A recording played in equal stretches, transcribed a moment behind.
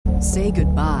Say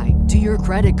goodbye to your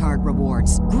credit card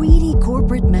rewards. Greedy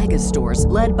corporate mega stores,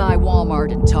 led by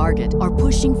Walmart and Target, are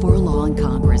pushing for a law in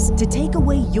Congress to take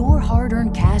away your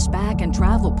hard-earned cash back and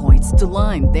travel points to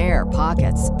line their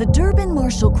pockets. The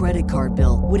Durbin-Marshall credit card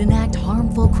bill would enact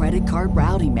harmful credit card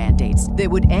routing mandates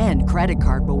that would end credit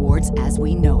card rewards as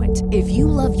we know it. If you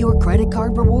love your credit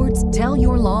card rewards, tell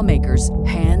your lawmakers,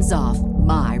 hands off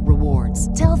my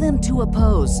rewards. Tell them to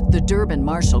oppose the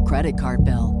Durbin-Marshall credit card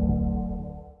bill.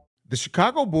 The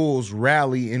Chicago Bulls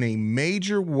rally in a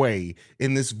major way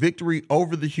in this victory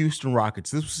over the Houston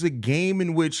Rockets. This was a game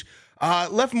in which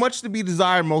left much to be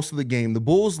desired most of the game. The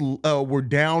Bulls were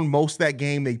down most of that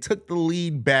game. They took the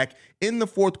lead back in the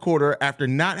fourth quarter after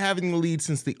not having the lead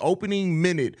since the opening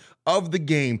minute of the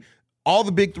game. All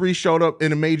the big three showed up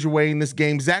in a major way in this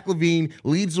game. Zach LaVine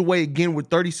leads the way again with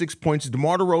 36 points.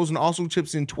 DeMar DeRozan also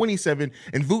chips in 27,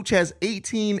 and Vooch has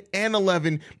 18 and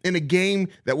 11 in a game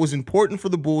that was important for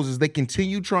the Bulls as they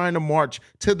continue trying to march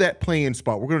to that play-in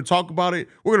spot. We're going to talk about it.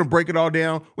 We're going to break it all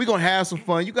down. We're going to have some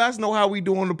fun. You guys know how we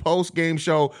do on the post-game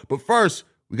show, but first,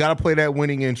 we got to play that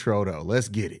winning intro, though. Let's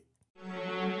get it.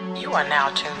 You are now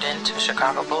tuned in to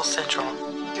Chicago Bulls Central,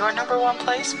 your number one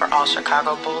place for all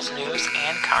Chicago Bulls news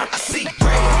and content. I see red,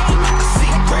 I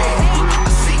see red,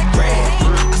 I see red,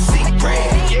 I see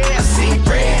red, yeah, I see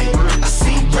red, I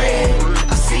see red,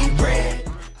 I see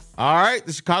red. All right,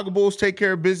 the Chicago Bulls take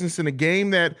care of business in a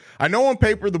game that I know on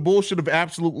paper the Bulls should have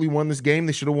absolutely won this game.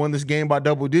 They should have won this game by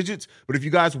double digits. But if you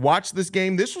guys watch this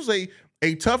game, this was a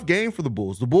tough game for the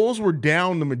Bulls. The Bulls were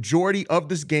down the majority of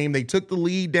this game. They took the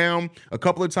lead down a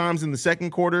couple of times in the second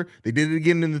quarter. They did it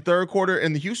again in the third quarter,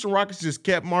 and the Houston Rockets just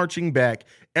kept marching back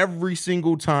every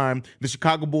single time the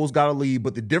Chicago Bulls got a lead.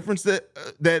 But the difference that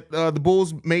the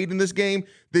Bulls made in this game,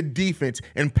 the defense,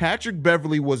 and Patrick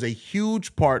Beverley was a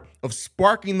huge part of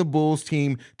sparking the Bulls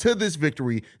team to this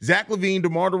victory. Zach LaVine,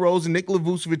 DeMar DeRozan, Nikola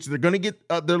Vucevic, they're going to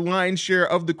get their lion's share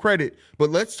of the credit. But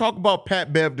let's talk about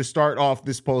Pat Bev to start off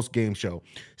this post-game show.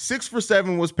 6 for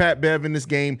 7 was Pat Bev in this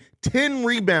game. 10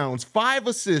 rebounds, 5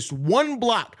 assists, 1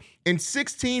 block, and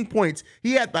 16 points.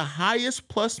 He had the highest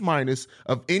plus-minus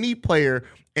of any player,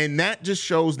 and that just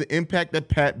shows the impact that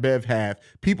Pat Bev had.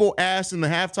 People asked in the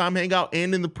halftime hangout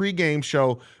and in the pregame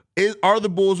show, are the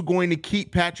Bulls going to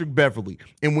keep Patrick Beverley?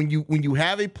 And when you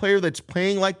have a player that's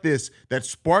playing like this, that's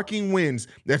sparking wins,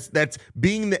 that's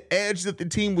being the edge that the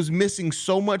team was missing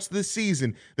so much this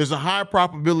season, there's a high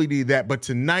probability of that. But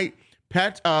tonight,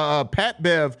 Pat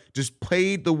Bev just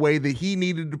played the way that he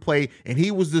needed to play, and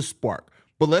he was the spark.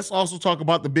 But let's also talk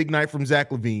about the big night from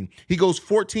Zach LaVine. He goes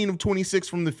 14 of 26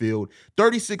 from the field,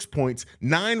 36 points,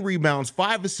 9 rebounds,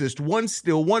 5 assists, 1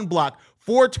 steal, 1 block,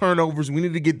 4 turnovers. We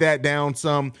need to get that down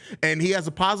some. And he has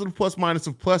a positive plus-minus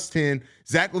of +10.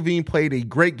 Zach LaVine played a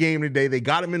great game today. They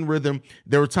got him in rhythm.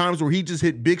 There were times where he just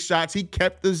hit big shots. He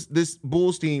kept this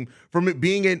Bulls team from it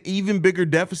being an even bigger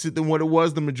deficit than what it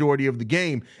was the majority of the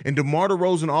game. And DeMar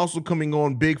DeRozan also coming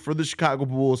on big for the Chicago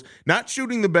Bulls. Not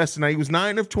shooting the best tonight. He was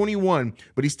 9 of 21,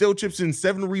 but he still chips in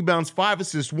 7 rebounds, 5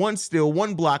 assists, 1 steal,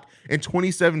 1 block, and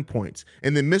 27 points.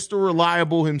 And then Mr.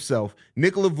 Reliable himself,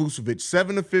 Nikola Vucevic,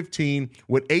 7 of 15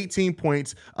 with 18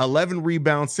 points, 11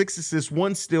 rebounds, 6 assists,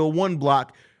 1 steal, 1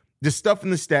 block. Just stuff in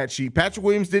the stat sheet. Patrick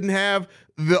Williams didn't have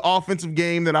the offensive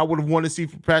game that I would have wanted to see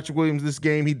from Patrick Williams this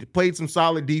game. He played some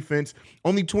solid defense.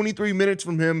 Only 23 minutes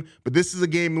from him, but this is a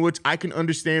game in which I can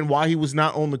understand why he was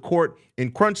not on the court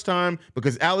in crunch time,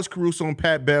 because Alex Caruso and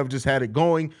Pat Bev just had it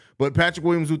going. But Patrick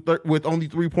Williams with only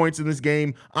 3 points in this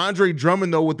game. Andre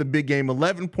Drummond, though, with the big game,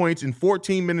 11 points in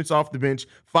 14 minutes off the bench,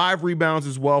 5 rebounds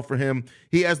as well for him.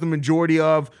 He has the majority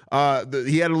of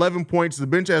he had 11 points. The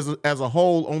bench as a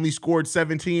whole only scored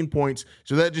 17 points.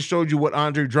 So that just showed you what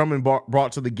Andre Drummond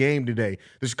brought to the game today.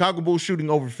 The Chicago Bulls shooting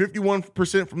over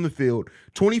 51% from the field,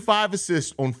 25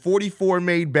 assists on 44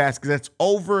 made baskets. That's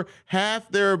over half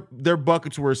their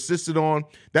buckets were assisted on.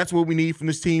 That's what we need from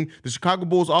this team. The Chicago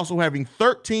Bulls also having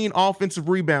 13 offensive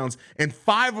rebounds, and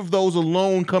 5 of those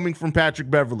alone coming from Patrick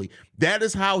Beverley. That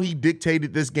is how he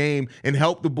dictated this game and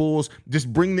helped the Bulls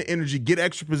just bring the energy, get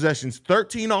extra possessions.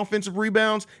 13 offensive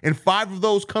rebounds, and 5 of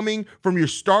those coming from your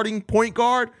starting point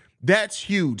guard. That's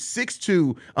huge.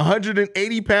 6'2",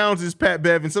 180 pounds is Pat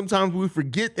Bev, and sometimes we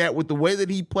forget that with the way that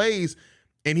he plays.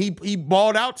 And he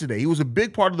balled out today. He was a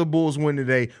big part of the Bulls' win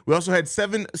today. We also had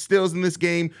 7 steals in this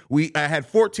game. We had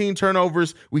 14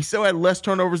 turnovers. We still had less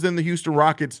turnovers than the Houston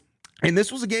Rockets. And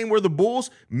this was a game where the Bulls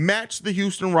matched the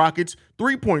Houston Rockets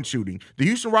three-point shooting. The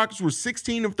Houston Rockets were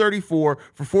 16 of 34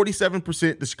 for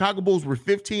 47%. The Chicago Bulls were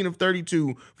 15 of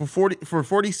 32 for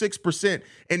 46%.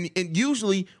 And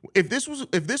usually, if this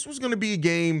was going to be a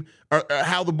game, or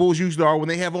how the Bulls usually are, when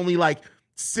they have only like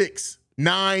 6,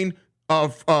 9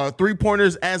 of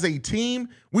 3-pointers as a team,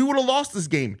 we would have lost this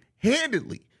game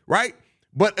handedly, right?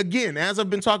 But again, as I've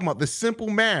been talking about, the simple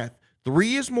math,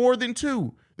 3 is more than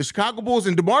 2. The Chicago Bulls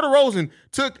and DeMar DeRozan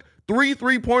took 3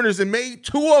 3-pointers and made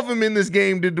 2 of them in this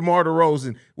game to DeMar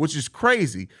DeRozan, which is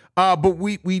crazy. But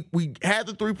we had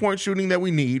the 3-point shooting that we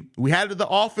need. We had the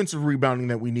offensive rebounding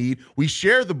that we need. We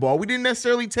shared the ball. We didn't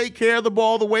necessarily take care of the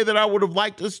ball the way that I would have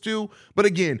liked us to. But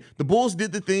again, the Bulls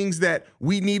did the things that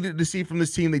we needed to see from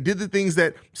this team. They did the things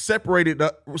that separated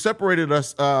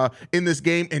us in this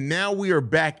game. And now we are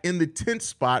back in the 10th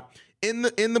spot in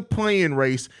the play-in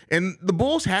race, and the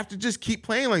Bulls have to just keep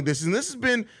playing like this. And this has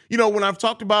been, when I've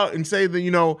talked about and say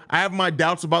that, I have my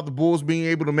doubts about the Bulls being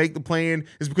able to make the play-in,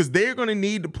 is because they're going to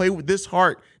need to play with this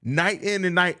heart night in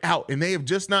and night out. And they have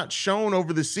just not shown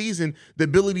over the season the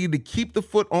ability to keep the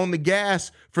foot on the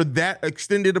gas for that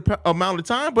extended amount of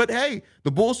time. But hey,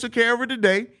 the Bulls took care of it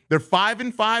today. They're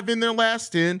 5-5 in their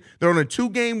last 10. They're on a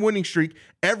 2-game winning streak.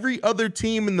 Every other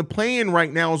team in the play-in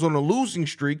right now is on a losing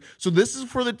streak. So this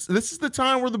is the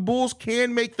time where the Bulls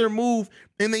can make their move,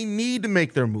 and they need to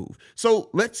make their move. So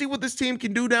let's see what this team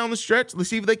can do down the stretch. Let's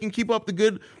see if they can keep up the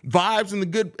good vibes and the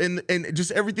good and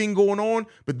just everything going on.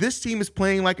 But this team is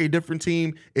playing like a different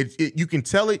team. You can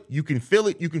tell it, you can feel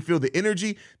it, you can feel the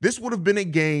energy. This would have been a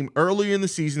game earlier in the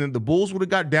season that the Bulls would have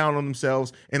got down on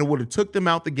themselves and it would have took them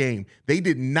out the game. They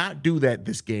did not do that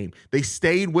this game. They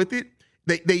stayed with it.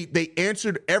 They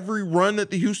answered every run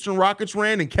that the Houston Rockets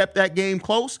ran and kept that game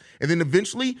close. And then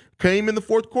eventually came in the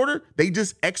fourth quarter. They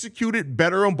just executed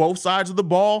better on both sides of the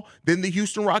ball than the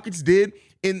Houston Rockets did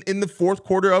in the fourth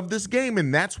quarter of this game.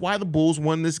 And that's why the Bulls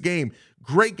won this game.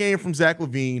 Great game from Zach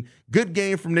LaVine. Good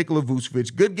game from Nikola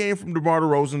Vucevic. Good game from DeMar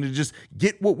DeRozan to just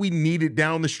get what we needed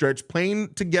down the stretch,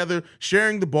 playing together,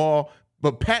 sharing the ball.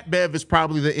 But Pat Bev is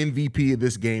probably the MVP of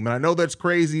this game. And I know that's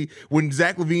crazy when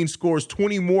Zach LaVine scores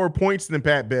 20 more points than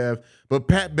Pat Bev, but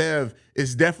Pat Bev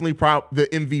is definitely the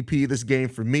MVP of this game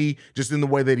for me, just in the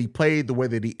way that he played, the way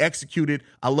that he executed.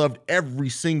 I loved every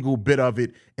single bit of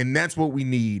it, and that's what we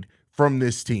need from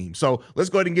this team. So let's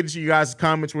go ahead and get into you guys'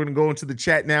 comments. We're going to go into the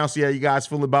chat now, see how you guys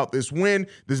feel about this win.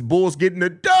 This Bulls getting a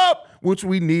dub, which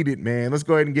we needed, man. Let's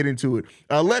go ahead and get into it.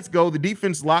 Let's go. The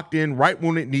defense locked in right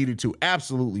when it needed to.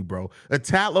 Absolutely, bro.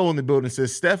 Atalo in the building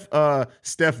says Steph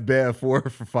Bev 4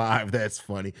 for 5. That's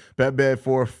funny. Pat Bev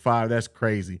 4 for 5. That's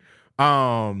crazy.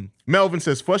 Melvin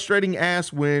says frustrating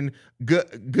ass win.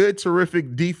 Good,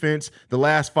 terrific defense the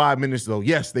last 5 minutes, though.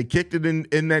 Yes, they kicked it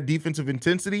in that defensive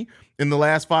intensity in the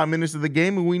last 5 minutes of the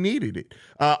game, and we needed it.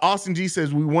 Austin G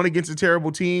says we won against a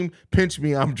terrible team. Pinch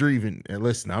me, I'm driven. And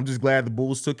listen, I'm just glad the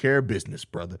Bulls took care of business,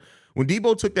 brother. When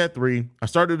Debo took that 3, I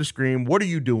started to scream, "What are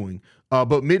you doing?"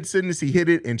 But mid-sentence, he hit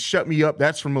it and shut me up.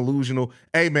 That's from Illusional.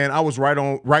 Hey, man, I was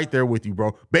right there with you,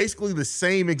 bro. Basically the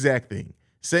same exact thing.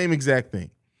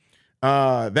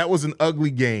 That was an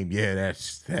ugly game. Yeah,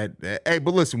 that's that. Hey,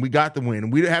 but listen, we got the win.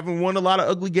 We haven't won a lot of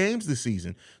ugly games this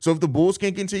season. So if the Bulls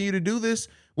can continue to do this,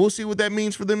 we'll see what that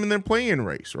means for them in their play-in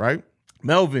race, right?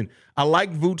 Melvin, I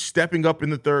like Vooch stepping up in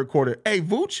the third quarter. Hey,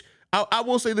 Vooch, I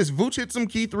will say this. Vooch hit some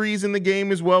key threes in the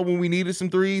game as well when we needed some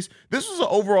threes. This was an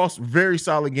overall very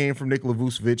solid game from Nikola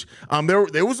Vucevic.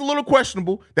 There was a little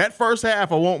questionable. That first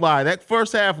half, I won't lie, that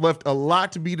first half left a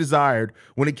lot to be desired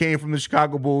when it came from the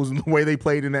Chicago Bulls and the way they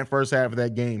played in that first half of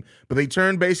that game. But they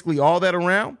turned basically all that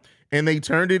around, and they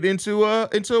turned it into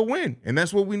a win. And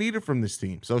that's what we needed from this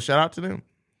team. So shout out to them.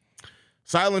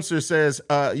 Silencer says,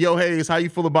 yo, Hayes, how you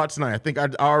feel about tonight? I think I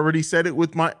already said it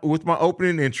with my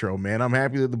opening intro, man. I'm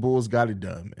happy that the Bulls got it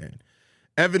done, man.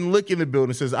 Evan Lick in the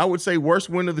building says, I would say worst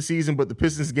win of the season, but the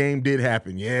Pistons game did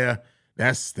happen. Yeah,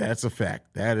 that's a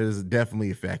fact. That is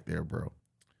definitely a fact there, bro.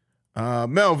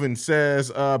 Melvin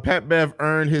says, Pat Bev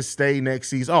earned his stay next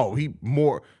season. Oh,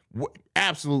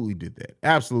 absolutely did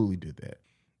that.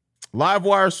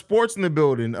 Livewire Sports in the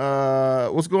building.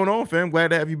 What's going on, fam? Glad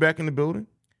to have you back in the building.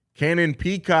 Cannon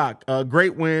Peacock,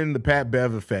 great win, the Pat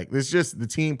Bev effect. It's just the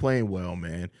team playing well,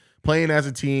 man. Playing as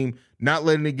a team, not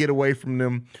letting it get away from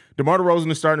them. DeMar DeRozan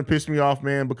is starting to piss me off,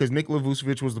 man, because Nikola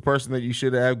Vucevic was the person that you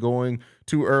should have going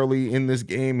too early in this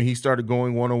game, and he started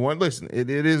going one-on-one. Listen, it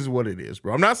is what it is,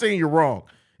 bro. I'm not saying you're wrong.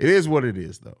 It is what it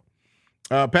is, though.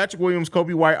 Patrick Williams,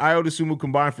 Kobe White, Ayo Dosunmu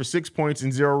combined for 6 points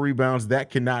and 0 rebounds. That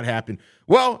cannot happen.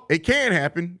 Well, it can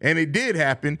happen, and it did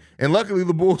happen, and luckily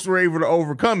the Bulls were able to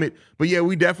overcome it. But yeah,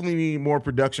 we definitely need more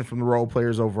production from the role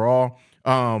players overall.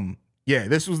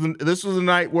 This was a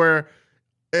night where,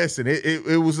 listen,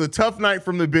 it was a tough night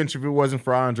from the bench if it wasn't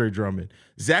for Andre Drummond.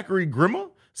 Zachary Grima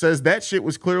says that shit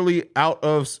was clearly out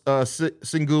of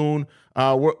Sengun.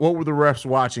 What were the refs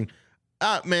watching?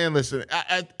 Man, listen,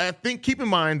 I think keep in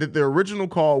mind that the original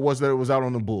call was that it was out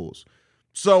on the Bulls.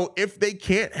 So if they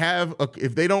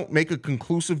if they don't make a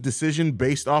conclusive decision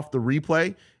based off the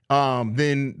replay,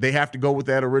 then they have to go with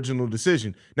that original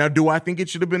decision. Now, do I think it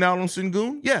should have been out on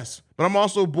Sengun? Yes, but I'm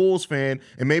also a Bulls fan,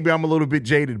 and maybe I'm a little bit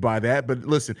jaded by that. But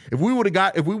listen, if we wouldn't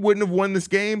have won this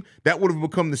game, that would have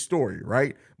become the story,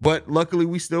 right? But luckily,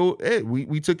 we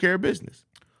took care of business.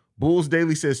 Bulls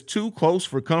Daily says too close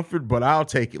for comfort, but I'll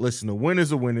take it. Listen, a win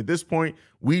is a win. At this point,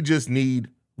 we just need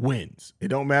wins. It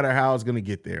don't matter how it's going to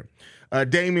get there.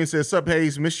 Damien says, sup,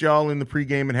 Hayes, missed y'all in the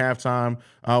pregame and halftime.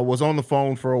 Was on the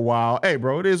phone for a while. Hey,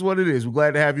 bro, it is what it is. We're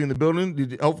glad to have you in the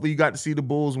building. Hopefully you got to see the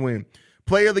Bulls win.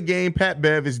 Player of the game, Pat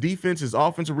Bev, his defense, his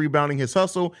offensive rebounding, his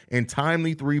hustle, and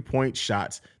timely three-point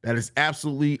shots. That is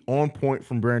absolutely on point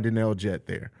from Brandon L. Jett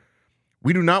there.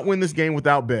 We do not win this game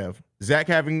without Bev. Zach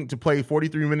having to play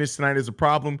 43 minutes tonight is a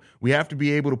problem. We have to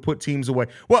be able to put teams away.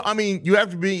 Well, I mean, you have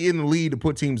to be in the lead to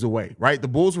put teams away, right? The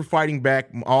Bulls were fighting back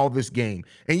all this game.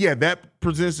 And yeah, that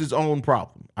presents its own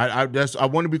problem. I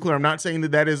want to be clear. I'm not saying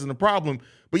that isn't a problem.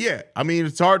 But yeah, I mean,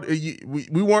 it's hard. We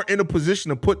weren't in a position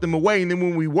to put them away. And then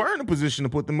when we were in a position to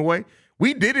put them away,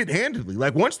 we did it handedly.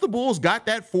 Like once the Bulls got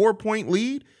that 4-point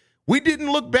lead, we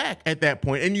didn't look back at that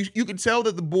point. And you could tell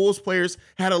that the Bulls players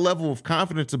had a level of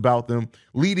confidence about them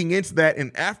leading into that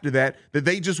and after that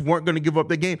they just weren't going to give up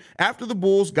the game. After the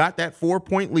Bulls got that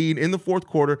 4-point lead in the fourth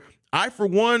quarter, I, for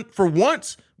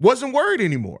once, wasn't worried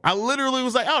anymore. I literally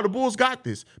was like, oh, the Bulls got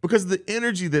this because of the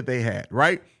energy that they had,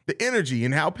 right? The energy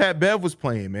and how Pat Bev was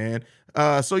playing, man.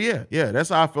 So, yeah, that's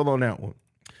how I feel on that one.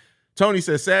 Tony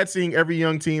says, sad seeing every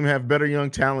young team have better young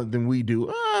talent than we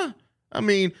do. I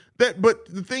mean, but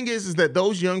the thing is that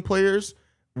those young players,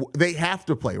 they have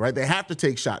to play, right? They have to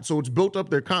take shots. So it's built up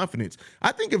their confidence.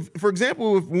 I think for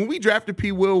example, when we drafted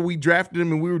P. Will, we drafted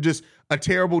him and we were just a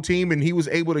terrible team and he was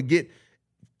able to get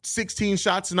 16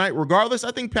 shots tonight regardless,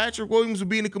 I think Patrick Williams would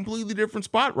be in a completely different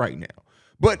spot right now.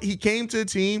 But he came to a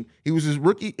team, he was in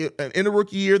a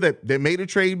rookie year that made a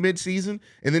trade midseason,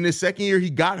 and then his second year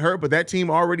he got hurt, but that team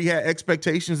already had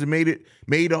expectations and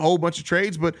made a whole bunch of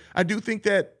trades. But I do think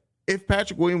that if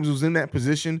Patrick Williams was in that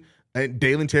position, and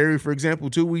Dalen Terry, for example,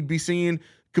 too, we'd be seeing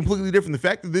completely different. The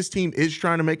fact that this team is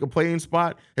trying to make a playing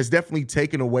spot has definitely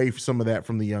taken away some of that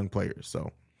from the young players.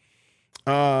 So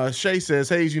Shay says,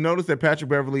 Hayes, you notice that Patrick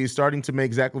Beverley is starting to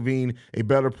make Zach LaVine a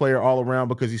better player all around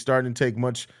because he's starting to take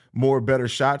much more better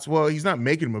shots. Well, he's not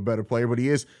making him a better player, but he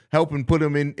is helping put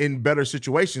him in better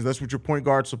situations. That's what your point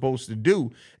guard's supposed to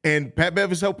do. And Pat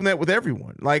Bev is helping that with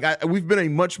everyone. Like we've been a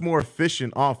much more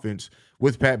efficient offense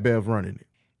with Pat Bev running it.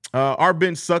 Our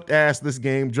bench sucked ass this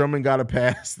game. Drummond got a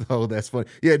pass, though. That's funny.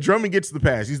 Yeah, Drummond gets the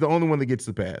pass. He's the only one that gets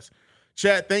the pass.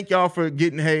 Chat, thank y'all for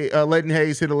letting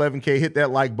Hayes hit 11K. Hit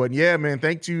that like button. Yeah, man.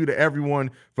 Thank you to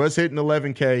everyone for us hitting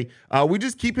 11K. We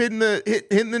just keep hitting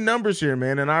the numbers here,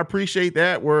 man, and I appreciate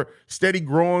that. We're steady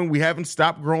growing. We haven't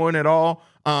stopped growing at all,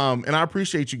 and I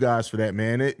appreciate you guys for that,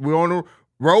 man. We're on the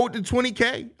road to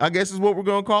 20K, I guess is what we're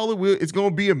going to call it. It's going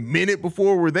to be a minute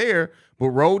before we're there, but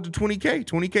road to 20K.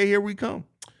 20K, here we come.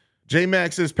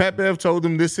 J-Max says, Pat Bev told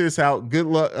him this is how good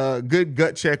luck, good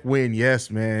gut check win.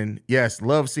 Yes, man. Yes,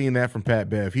 love seeing that from Pat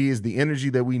Bev. He is the energy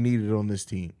that we needed on this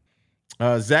team.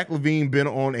 Zach LaVine been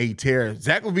on a tear.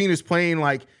 Zach LaVine is playing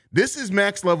like this is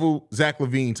max level Zach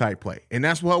LaVine type play, and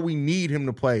that's what we need him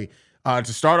to play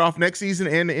to start off next season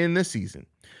and to end this season.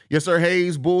 Yes, sir.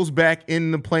 Hayes, Bulls back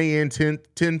in the play-in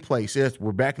 10 place. Yes,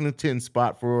 we're back in the 10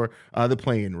 spot for the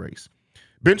play-in race.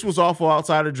 Bench was awful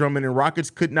outside of Drummond, and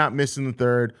Rockets could not miss in the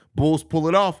third. Bulls pull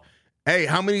it off. Hey,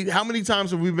 how many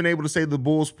times have we been able to say the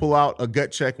Bulls pull out a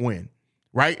gut check win,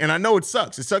 right? And I know it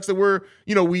sucks. It sucks that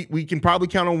we can probably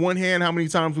count on one hand how many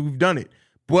times we've done it,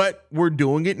 but we're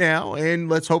doing it now, and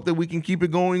let's hope that we can keep it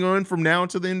going on from now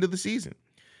until the end of the season.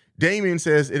 Damien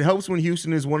says, it helps when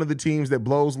Houston is one of the teams that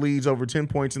blows leads over 10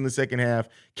 points in the second half.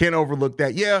 Can't overlook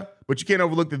that. Yeah, but you can't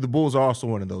overlook that the Bulls are also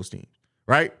one of those teams,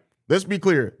 right? Let's be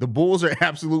clear. The Bulls are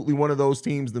absolutely one of those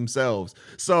teams themselves.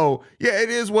 So yeah, it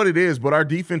is what it is. But our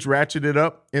defense ratcheted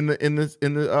up in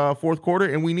the fourth quarter,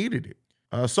 and we needed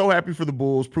it. So happy for the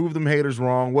Bulls. Prove them haters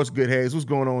wrong. What's good, Hayes? What's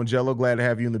going on, Jello? Glad to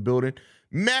have you in the building.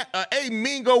 Matt, hey,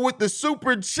 Mingo with the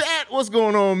super chat. What's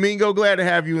going on, Mingo? Glad to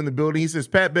have you in the building. He says,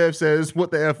 Pat Bev says,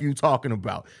 what the F you talking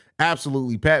about?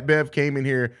 Absolutely. Pat Bev came in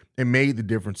here and made the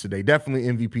difference today. Definitely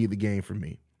MVP of the game for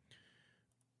me.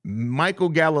 Michael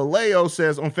Galileo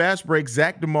says, on fast break,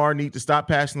 Zach DeMar need to stop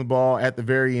passing the ball at the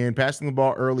very end. Passing the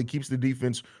ball early keeps the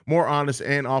defense more honest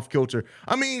and off kilter.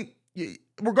 I mean,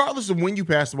 regardless of when you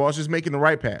pass the ball, it's just making the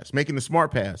right pass, making the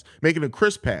smart pass, making a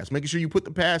crisp pass, making sure you put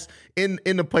the pass in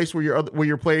the place where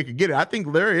your player could get it. I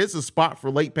think there is a spot for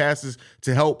late passes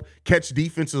to help catch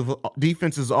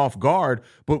defenses off guard,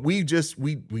 but we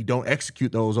don't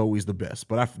execute those always the best.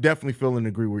 But I definitely feel and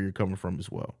agree where you're coming from as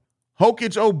well.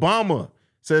 Hokage Obama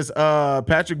says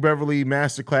Patrick Beverley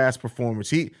masterclass performance.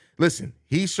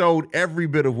 He showed every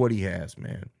bit of what he has,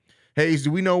 man. Hayes,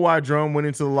 do we know why Drum went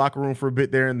into the locker room for a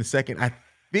bit there in the second? I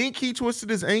think he twisted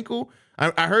his ankle.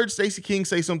 I heard Stacey King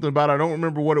say something about it. I don't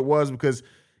remember what it was because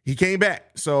he came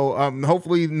back. So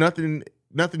hopefully nothing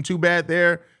too bad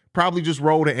there. Probably just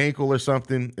rolled an ankle or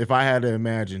something, if I had to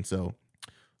imagine. So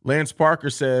Lance Parker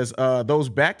says those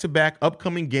back-to-back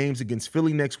upcoming games against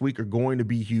Philly next week are going to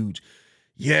be huge.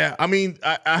 Yeah, I mean,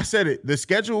 I said it. The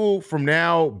schedule from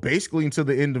now basically until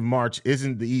the end of March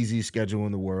isn't the easiest schedule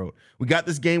in the world. We got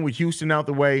this game with Houston out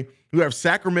the way. We have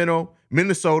Sacramento,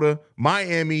 Minnesota,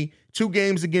 Miami, 2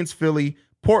 games against Philly,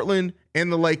 Portland,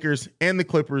 and the Lakers, and the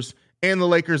Clippers, and the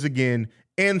Lakers again,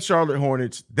 and Charlotte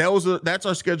Hornets. That's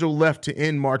our schedule left to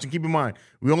end March. And keep in mind,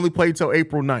 we only play till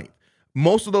April 9th.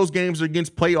 Most of those games are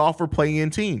against playoff or play-in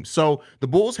teams. So the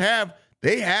Bulls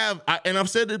and I've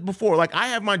said it before, like I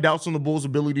have my doubts on the Bulls'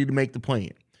 ability to make the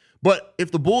play-in. But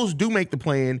if the Bulls do make the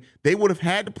play-in, they would have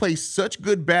had to play such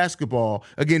good basketball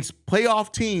against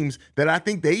playoff teams that I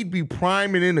think they'd be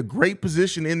prime and in a great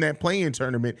position in that play-in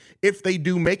tournament if they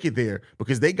do make it there,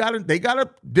 because they got a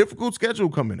difficult schedule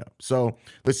coming up. So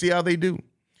let's see how they do.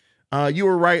 You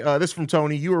were right. This is from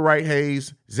Tony. You were right,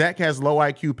 Hayes. Zach has low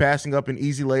IQ passing up an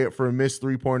easy layup for a missed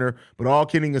three-pointer, but all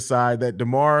kidding aside, that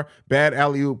DeMar bad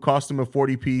alley-oop cost him a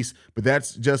 40-piece, but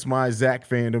that's just my Zach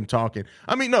fandom talking.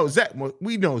 I mean, no, Zach.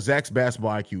 We know Zach's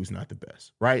basketball IQ is not the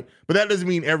best, right? But that doesn't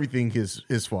mean everything is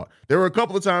his fault. There were a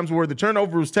couple of times where the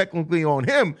turnover was technically on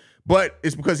him, but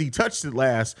it's because he touched it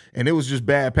last, and it was just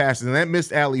bad passes. And that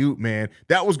missed alley-oop, man,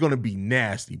 that was going to be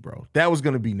nasty, bro. That was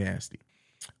going to be nasty.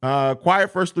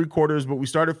 Quiet first 3 quarters, but we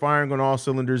started firing on all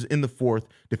cylinders in the fourth,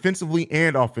 defensively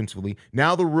and offensively.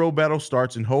 Now the real battle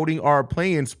starts in holding our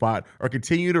play-in spot or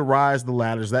continue to rise the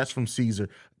ladders. That's from Caesar.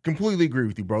 Completely agree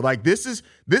with you, bro. Like this is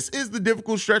the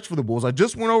difficult stretch for the Bulls. I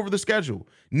just went over the schedule.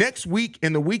 Next week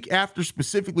and the week after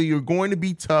specifically, you're going to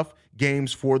be tough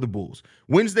games for the Bulls.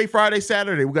 Wednesday, Friday,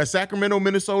 Saturday, we got Sacramento,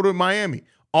 Minnesota, and Miami.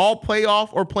 All playoff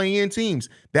or play-in teams.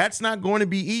 That's not going to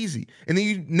be easy. And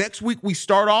then next week we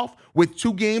start off with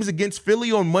 2 games against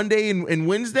Philly on Monday and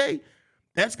Wednesday.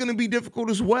 That's going to be difficult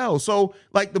as well. So,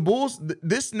 like the Bulls,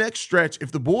 this next stretch,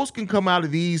 if the Bulls can come out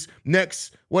of these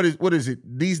next,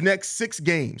 these next 6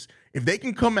 games, if they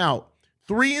can come out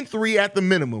 3-3 at the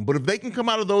minimum, but if they can come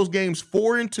out of those games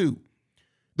 4-2,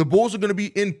 the Bulls are going to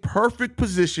be in perfect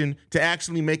position to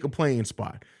actually make a play-in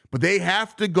spot. But they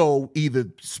have to go either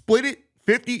split it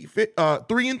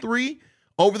 3-3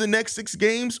 over the next 6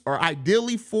 games, or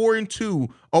ideally 4-2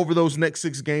 over those next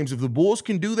 6 games. If the Bulls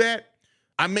can do that,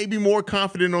 I may be more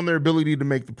confident on their ability to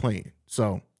make the play-in.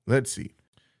 So let's see.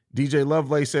 DJ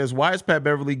Lovelay says, why is Pat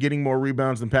Beverley getting more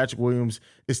rebounds than Patrick Williams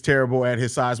is terrible at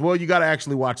his size? Well, you got to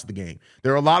actually watch the game.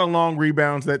 There are a lot of long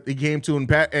rebounds that he came to, and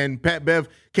Pat Bev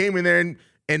came in there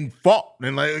and fought,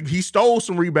 and like he stole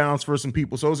some rebounds for some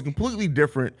people. So it was a completely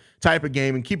different type of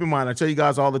game. And keep in mind, I tell you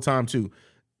guys all the time too,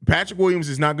 Patrick Williams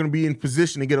is not going to be in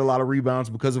position to get a lot of rebounds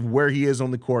because of where he is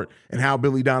on the court and how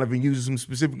Billy Donovan uses him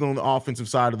specifically on the offensive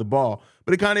side of the ball.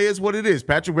 But it kind of is what it is.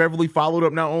 Patrick Beverley followed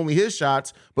up not only his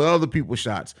shots, but other people's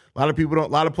shots. A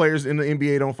lot of players in the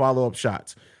NBA don't follow up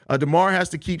shots. DeMar has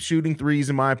to keep shooting threes,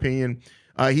 in my opinion.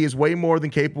 He is way more than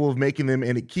capable of making them,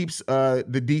 and it keeps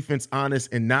the defense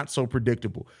honest and not so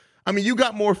predictable. I mean, you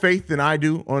got more faith than I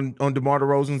do on DeMar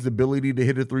DeRozan's ability to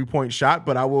hit a three-point shot,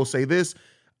 but I will say this.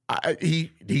 He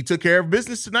took care of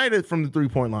business tonight from the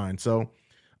three-point line. So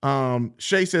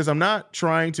Shay says, I'm not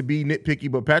trying to be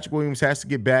nitpicky, but Patrick Williams has to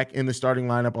get back in the starting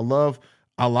lineup. I love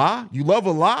Allah. You love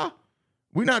Allah?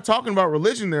 We're not talking about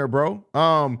religion there, bro.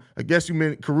 I guess you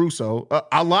meant Caruso.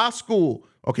 Allah school.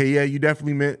 Okay, yeah, you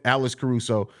definitely meant Alice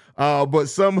Caruso. But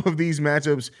some of these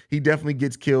matchups, he definitely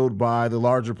gets killed by the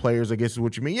larger players, I guess is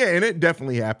what you mean. Yeah, and it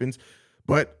definitely happens.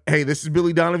 But, hey, this is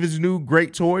Billy Donovan's new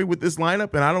great toy with this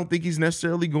lineup, and I don't think he's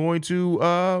necessarily going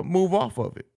to move off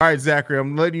of it. All right, Zachary,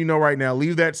 I'm letting you know right now.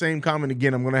 Leave that same comment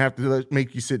again. I'm going to have to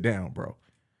make you sit down, bro.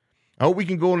 I hope we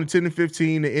can go on to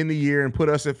 10-15 to end the year and put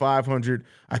us at 500.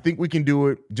 I think we can do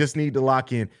it. Just need to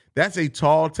lock in. That's a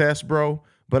tall test, bro.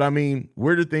 But, I mean,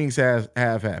 where do things have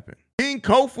happened? King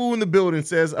Kofu in the building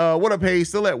says, what up, hey,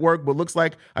 still at work, but looks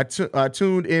like I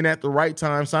tuned in at the right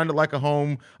time. Sounded like a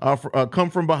home, come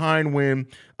from behind win.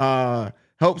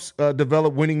 Helps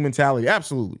develop winning mentality.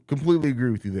 Absolutely. Completely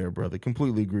agree with you there, brother.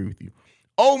 Completely agree with you.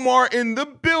 Omar in the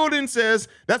building says,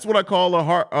 that's what I call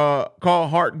a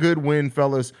heart good win,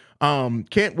 fellas.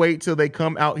 Can't wait till they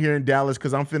come out here in Dallas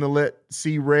because I'm finna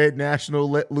see Red National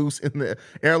let loose in the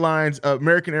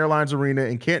American Airlines Arena,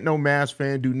 and can't no Mavs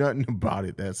fan do nothing about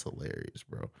it. That's hilarious,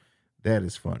 bro. That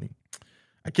is funny.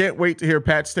 I can't wait to hear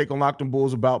Pat's take on Locked on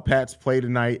Bulls about Pat's play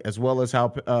tonight, as well as how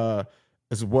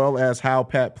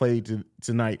Pat played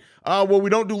tonight. Well, we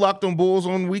don't do Locked on Bulls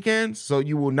on weekends, so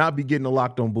you will not be getting a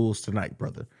Locked on Bulls tonight,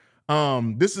 brother.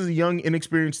 This is a young,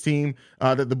 inexperienced team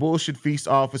that the Bulls should feast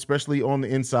off, especially on the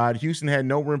inside. Houston had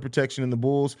no rim protection, and the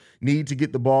Bulls need to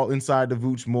get the ball inside to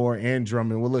Vooch more and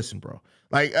Drummond. Well, listen, bro.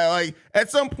 Like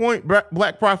at some point,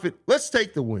 Black Prophet, let's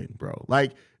take the win, bro.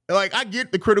 Like I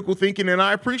get the critical thinking, and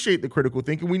I appreciate the critical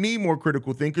thinking. We need more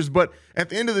critical thinkers, but at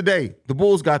the end of the day, the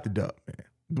Bulls got the dub, man.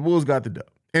 The Bulls got the dub.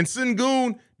 And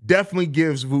Sengun definitely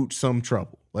gives Vooch some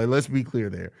trouble. Like, let's be clear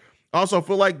there. Also, I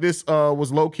feel like this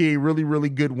was low-key a really, really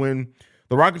good win.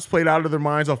 The Rockets played out of their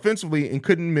minds offensively and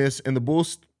couldn't miss, and the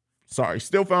Bulls,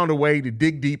 still found a way to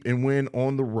dig deep and win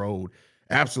on the road.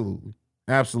 Absolutely.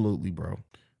 Absolutely, bro.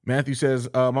 Matthew says,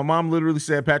 my mom literally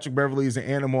said Patrick Beverley is an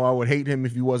animal. I would hate him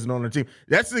if he wasn't on the team.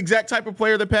 That's the exact type of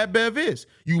player that Pat Bev is.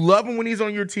 You love him when he's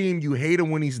on your team. You hate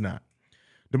him when he's not.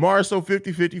 DeMar is so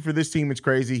 50-50 for this team. It's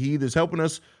crazy. He either's helping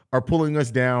us or pulling us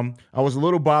down. I was a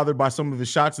little bothered by some of his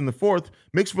shots in the fourth.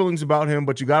 Mixed feelings about him,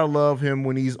 but you got to love him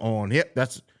when he's on. Yep,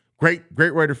 that's great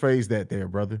way to phrase that there,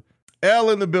 brother.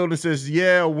 L in the building says,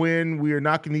 yeah, win. We are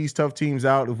knocking these tough teams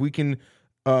out. If we can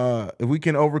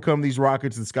overcome these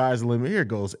Rockets, the sky's the limit. Here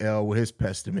goes L with his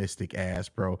pessimistic ass,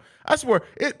 bro. I swear,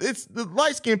 it's the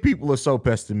light-skinned people are so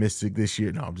pessimistic this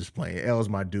year. No, I'm just playing. L's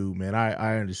my dude, man.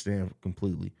 I understand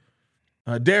completely.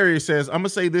 Darius says, I'm going to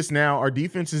say this now. Our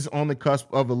defense is on the cusp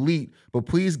of elite, but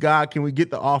please, God, can we get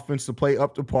the offense to play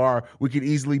up to par? We could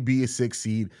easily be a 6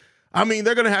 seed. I mean,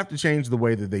 they're going to have to change the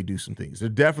way that they do some things. They're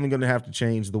definitely going to have to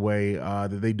change the way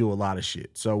that they do a lot of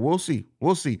shit. So we'll see.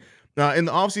 We'll see. In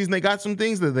the offseason, they got some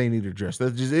things that they need to address.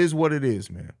 That just is what it is,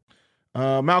 man.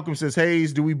 Malcolm says,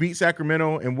 Hayes, do we beat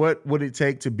Sacramento, and what would it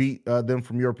take to beat them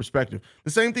from your perspective?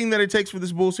 The same thing that it takes for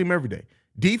this Bulls team every day.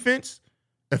 Defense,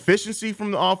 efficiency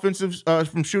from the offensive,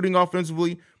 from shooting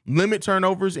offensively, limit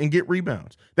turnovers, and get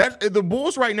rebounds. The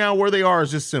Bulls right now, where they are,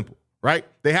 is just simple, right?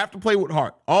 They have to play with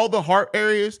heart. All the heart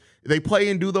areas, they play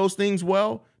and do those things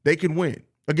well, they can win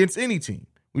against any team.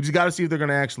 We just got to see if they're going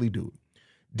to actually do it.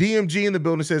 DMG in the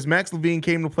building says, Max Levine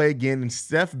came to play again, and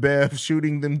Steph Bev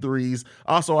shooting them threes.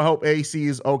 Also, I hope AC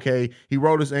is okay. He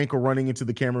rolled his ankle running into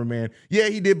the cameraman. Yeah,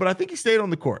 he did, but I think he stayed on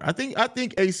the court. I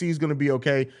think AC is going to be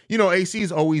okay. You know, AC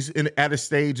is always at a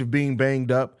stage of being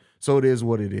banged up, so it is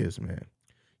what it is, man.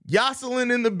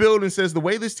 Yoselin in the building says, the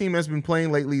way this team has been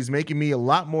playing lately is making me a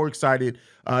lot more excited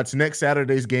to next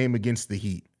Saturday's game against the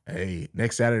Heat. Hey,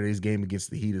 next Saturday's game against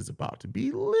the Heat is about to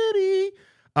be litty.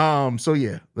 So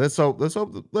yeah, let's hope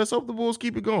the Bulls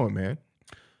keep it going, man.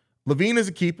 Levine is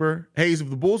a keeper. Hayes, if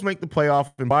the Bulls make the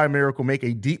playoff and by a miracle make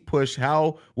a deep push,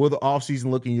 how will the offseason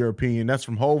look in your opinion? That's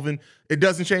from Hovind. It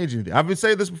doesn't change anything. I've been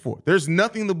saying this before. There's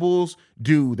nothing the Bulls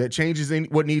do that changes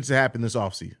what needs to happen this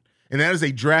offseason. And that is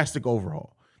a drastic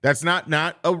overhaul. That's not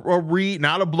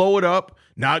a blow it up,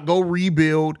 not go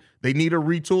rebuild. They need a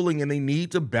retooling, and they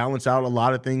need to balance out a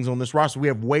lot of things on this roster. We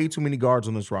have way too many guards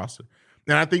on this roster.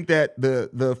 And I think that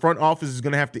the front office is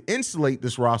going to have to insulate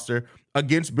this roster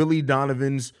against Billy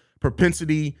Donovan's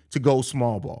propensity to go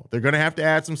small ball. They're going to have to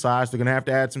add some size. They're going to have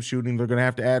to add some shooting. They're going to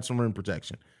have to add some rim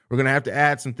protection. We're going to have to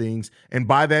add some things. And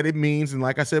by that, it means, and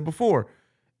like I said before,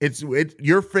 it's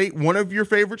your one of your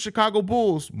favorite Chicago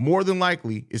Bulls, more than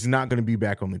likely, is not going to be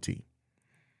back on the team.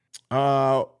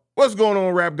 What's going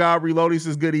on, Rap God Reloaded? He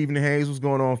says, good evening, Hayes. What's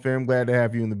going on, fam? Glad to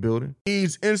have you in the building.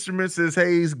 He's Instruments says,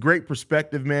 Hayes, great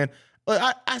perspective, man.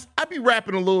 I be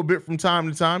rapping a little bit from time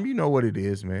to time. You know what it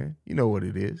is, man. You know what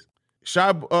it is.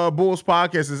 Shy Bulls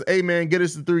Podcast says, hey, man, get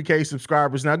us to 3K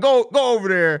subscribers. Now, go over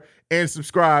there and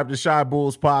subscribe to Shy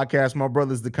Bulls Podcast. My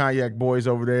brothers, the Cognac Boys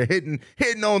over there, hitting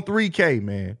on 3K,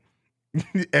 man.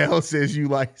 L says you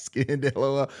light-skinned,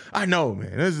 LOL. I know,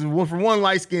 man. This is from one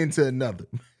light skin to another.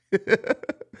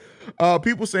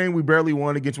 People saying we barely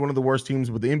won against one of the worst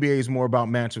teams, but the NBA is more about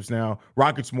matchups now.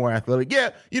 Rockets more athletic.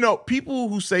 Yeah, people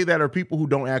who say that are people who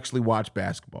don't actually watch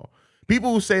basketball.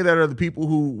 People who say that are the people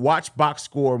who watch box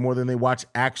score more than they watch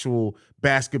actual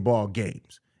basketball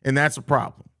games. And that's a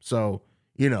problem. So,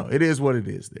 it is what it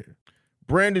is there.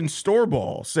 Brandon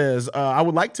Storball says, I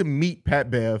would like to meet Pat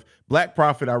Bev. Black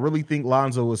Prophet, I really think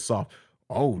Lonzo is soft.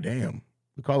 Oh, damn.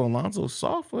 We call him Lonzo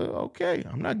soft? Okay,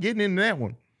 I'm not getting into that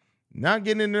one. Not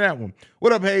getting into that one.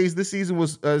 What up, Hayes? This season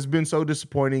has been so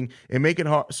disappointing and make it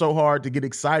so hard to get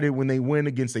excited when they win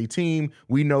against a team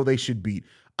we know they should beat.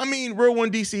 I mean, Real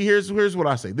One DC, here's what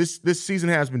I say. This season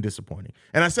has been disappointing.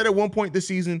 And I said at one point this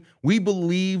season, we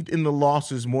believed in the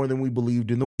losses more than we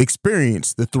believed in the.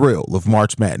 Experience the thrill of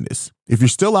March Madness. If you're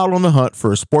still out on the hunt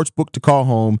for a sports book to call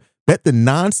home, bet the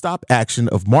nonstop action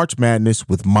of March Madness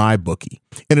with MyBookie.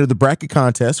 Enter the bracket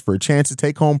contest for a chance to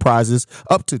take home prizes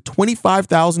up to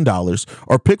 $25,000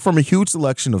 or pick from a huge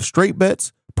selection of straight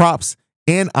bets, props,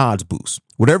 and odds boosts.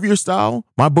 Whatever your style,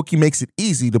 MyBookie makes it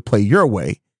easy to play your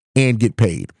way and get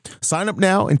paid. Sign up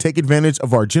now and take advantage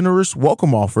of our generous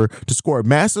welcome offer to score a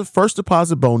massive first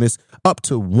deposit bonus up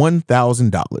to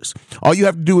 $1,000. All you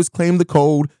have to do is claim the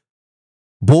code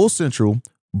BULLCENTRAL,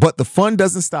 but the fun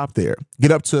doesn't stop there.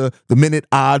 Get up to the minute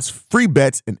odds, free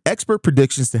bets, and expert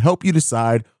predictions to help you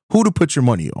decide who to put your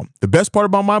money on. The best part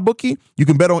about MyBookie, you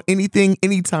can bet on anything,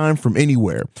 anytime, from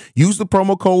anywhere. Use the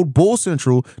promo code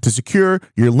BULLCENTRAL to secure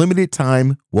your limited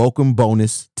time welcome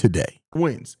bonus today.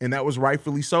 Wins, and that was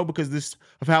rightfully so because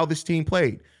of how this team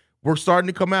played. We're starting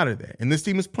to come out of that, and this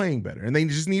team is playing better, and they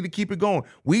just need to keep it going.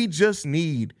 We just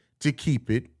need to keep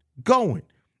it going,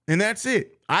 and that's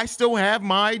it. I still have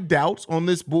my doubts on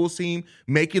this Bulls team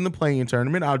making the play-in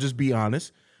tournament. I'll just be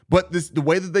honest. But the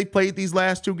way that they played these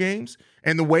last 2 games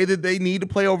and the way that they need to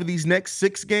play over these next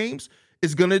 6 games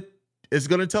is gonna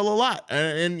tell a lot.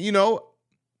 And you know,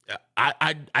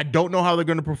 I don't know how they're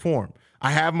gonna perform. I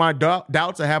have my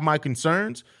doubts. I have my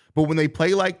concerns. But when they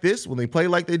play like this, when they play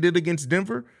like they did against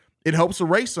Denver, it helps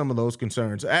erase some of those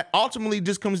concerns. Ultimately, it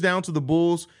just comes down to the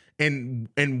Bulls and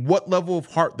what level of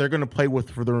heart they're going to play with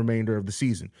for the remainder of the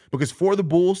season. Because for the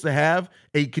Bulls to have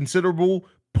a considerable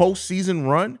postseason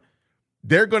run,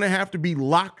 they're going to have to be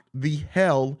locked the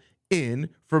hell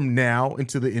in from now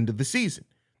until the end of the season.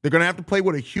 They're going to have to play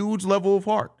with a huge level of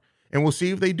heart. And we'll see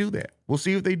if they do that.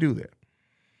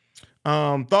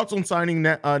 Thoughts on signing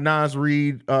Naz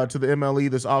Reid to the MLE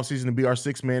this offseason to be our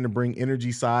 6th man to bring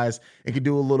energy, size, and can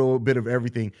do a little bit of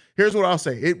everything. Here's what I'll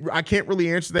say. I can't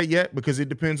really answer that yet because it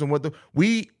depends on what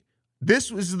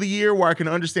this was the year where I can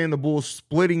understand the Bulls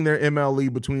splitting their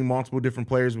MLE between multiple different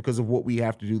players because of what we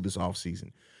have to do this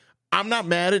offseason. I'm not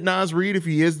mad at Naz Reid if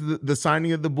he is the signing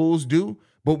that the Bulls do,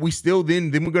 but we still then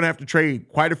we're going to have to trade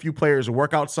quite a few players or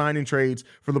work out signing trades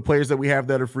for the players that we have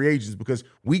that are free agents because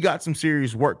we got some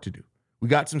serious work to do. We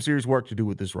got some serious work to do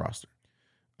with this roster.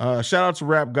 Shout out to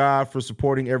Rap God for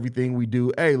supporting everything we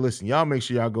do. Hey, listen, y'all make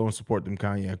sure y'all go and support them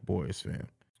Cognac boys, fam.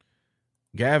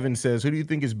 Gavin says, who do you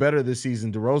think is better this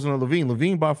season, DeRozan or LaVine?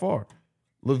 LaVine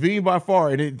by far.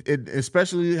 And it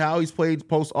especially how he's played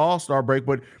post All-Star break.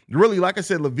 But really, like I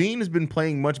said, LaVine has been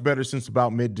playing much better since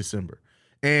about mid-December.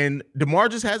 And DeMar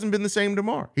just hasn't been the same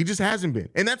DeMar. He just hasn't been.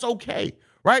 And that's okay,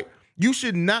 right? You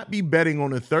should not be betting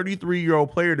on a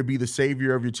 33-year-old player to be the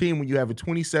savior of your team when you have a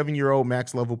 27-year-old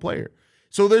max-level player.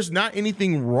 So there's not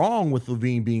anything wrong with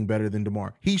LaVine being better than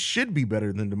DeMar. He should be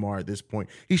better than DeMar at this point.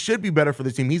 He should be better for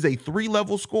the team. He's a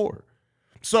 3-level scorer.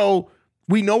 So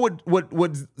we know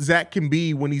what Zach can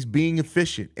be when he's being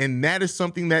efficient. And that is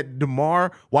something that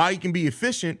DeMar, while he can be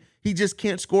efficient, he just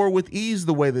can't score with ease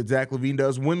the way that Zach LaVine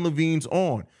does when LaVine's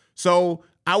on. So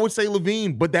I would say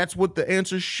LaVine, but that's what the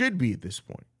answer should be at this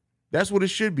point. That's what it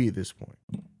should be at this point.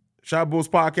 Shot Bulls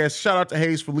Podcast. Shout out to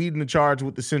Hayes for leading the charge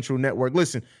with the Central Network.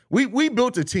 Listen, we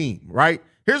built a team, right?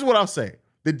 Here's what I'll say.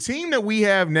 The team that we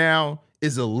have now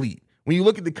is elite. When you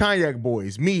look at the Cognac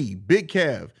boys, me, Big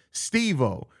Kev,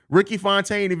 Steve-O, Ricky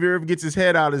Fontaine, if he ever gets his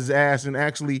head out of his ass and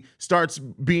actually starts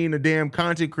being a damn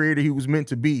content creator he was meant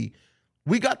to be,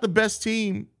 we got the best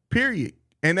team, period.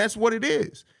 And that's what it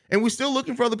is. And we're still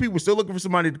looking for other people. We're still looking for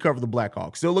somebody to cover the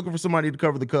Blackhawks. Still looking for somebody to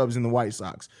cover the Cubs and the White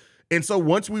Sox. And so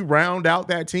once we round out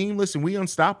that team, listen, we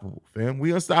unstoppable, fam.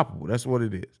 We unstoppable. That's what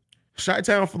it is.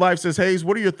 Chi-Town for Life says, Hayes,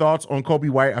 what are your thoughts on Coby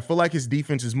White? I feel like his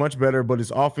defense is much better, but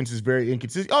his offense is very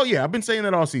inconsistent. Oh, yeah, I've been saying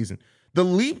that all season.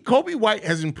 Coby White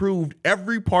has improved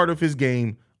every part of his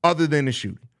game other than the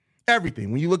shooting.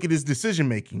 Everything. When you look at his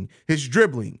decision-making, his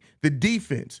dribbling, the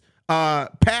defense,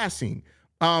 passing,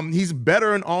 he's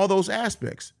better in all those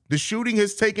aspects. The shooting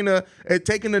has taken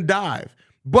a dive.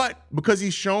 But because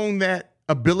he's shown that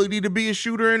ability to be a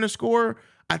shooter and a scorer,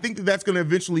 I think that's going to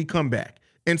eventually come back.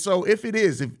 And so if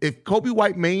Coby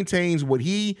White maintains what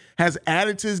he has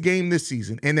added to his game this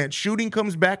season and that shooting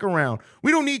comes back around,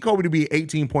 we don't need Coby to be an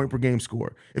 18-point-per-game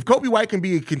scorer. If Coby White can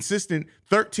be a consistent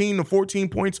 13 to 14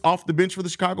 points off the bench for the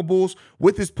Chicago Bulls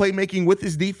with his playmaking, with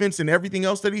his defense, and everything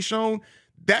else that he's shown,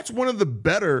 that's one of the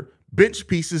better bench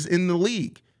pieces in the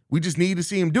league. We just need to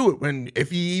see him do it, and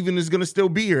if he even is going to still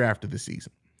be here after the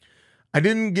season. I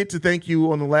didn't get to thank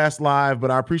you on the last live,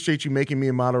 but I appreciate you making me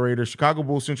a moderator. Chicago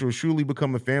Bulls Central has truly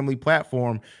become a family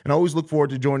platform, and I always look forward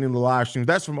to joining the live streams.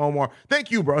 That's from Omar.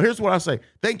 Thank you, bro. Here's what I say.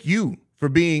 Thank you for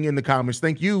being in the comments.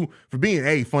 Thank you for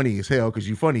being funny as hell, because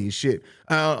you funny as shit.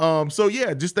 So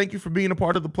yeah, just thank you for being a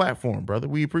part of the platform, brother.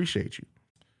 We appreciate you.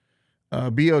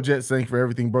 BL Jet, thanks for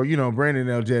everything, bro. You know, Brandon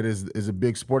L. Jet is a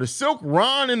big supporter. Silk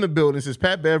Ron in the building says,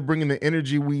 Pat Bev bringing the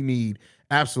energy we need.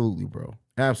 Absolutely, bro.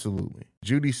 Absolutely.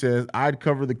 Judy says, I'd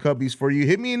cover the Cubbies for you.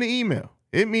 Hit me in the email.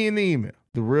 The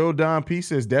real Don P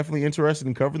says, definitely interested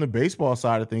in covering the baseball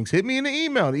side of things. Hit me in the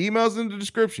email. The email's in the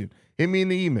description. Hit me in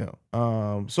the email.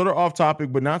 Sort of off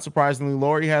topic, but not surprisingly,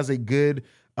 Laurie has a good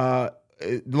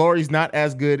Laurie's not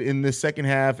as good in the second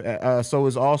half, so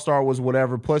his all-star was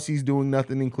whatever. Plus, he's doing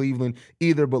nothing in Cleveland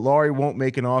either, but Laurie won't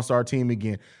make an all-star team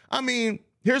again. I mean,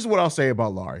 here's what I'll say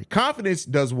about Laurie. Confidence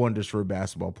does wonders for a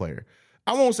basketball player.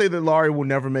 I won't say that Laurie will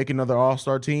never make another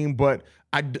all-star team, but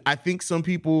I think some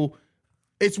people,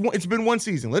 it's been one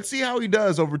season. Let's see how he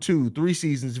does over 2-3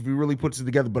 seasons if he really puts it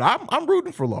together. But I'm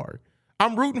rooting for Laurie. I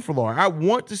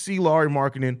want to see Lauri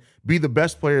Markkanen be the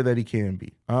best player that he can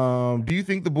be. Do you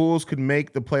think the Bulls could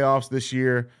make the playoffs this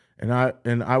year and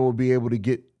I will be able to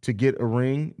get a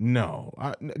ring? No.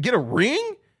 Get a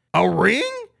ring? A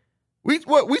ring? We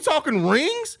talking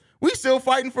rings? We still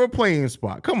fighting for a playing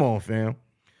spot. Come on, fam.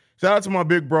 Shout out to my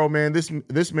big bro, man.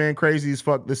 This man crazy as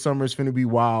fuck. This summer is finna be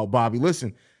wild. Bobby,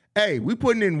 listen. Hey, we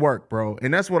putting in work, bro.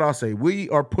 And that's what I'll say. We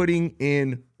are putting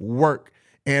in work.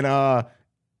 And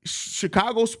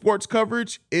Chicago sports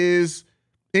coverage is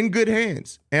in good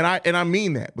hands. And I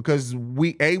mean that because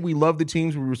we love the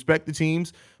teams, we respect the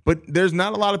teams, but there's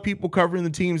not a lot of people covering the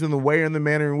teams in the way and the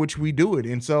manner in which we do it.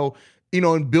 And so,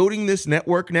 and building this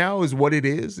network now is what it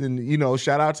is. And,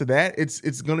 shout out to that.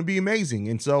 It's going to be amazing.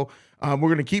 And so we're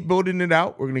going to keep building it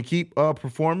out. We're going to keep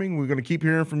performing. We're going to keep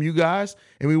hearing from you guys.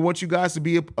 And we want you guys to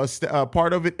be a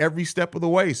part of it every step of the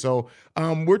way. So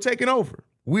we're taking over.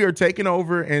 We are taking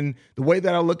over, and the way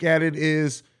that I look at it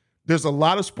is there's a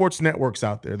lot of sports networks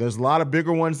out there. There's a lot of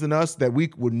bigger ones than us that we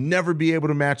would never be able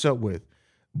to match up with.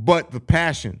 But the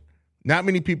passion, not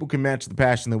many people can match the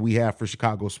passion that we have for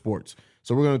Chicago sports.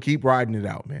 So we're going to keep riding it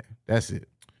out, man. That's it.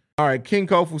 All right, King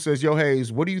Kofu says, Yo,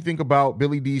 Hayes, what do you think about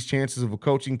Billy D's chances of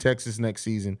coaching Texas next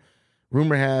season?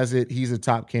 Rumor has it he's a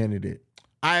top candidate.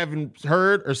 I haven't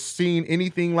heard or seen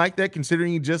anything like that,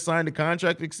 considering he just signed a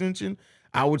contract extension.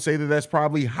 I would say that that's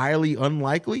probably highly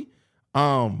unlikely.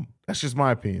 That's just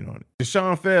my opinion on it.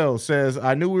 Deshaun Fell says,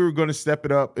 I knew we were going to step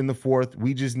it up in the fourth.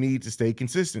 We just need to stay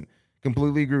consistent.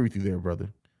 Completely agree with you there,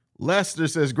 brother. Lester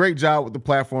says, great job with the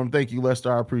platform. Thank you,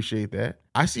 Lester. I appreciate that.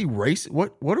 I see race.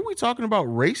 What are we talking about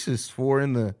racist for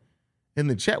in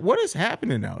the chat? What is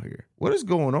happening out here? What is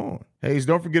going on? Hayes,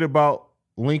 don't forget about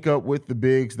link up with the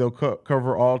bigs. They'll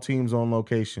cover all teams on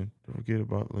location. Don't forget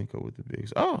about link up with the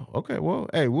bigs. Oh, okay. Well,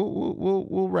 hey,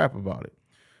 we'll rap about it.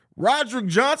 Roderick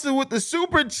Johnson with the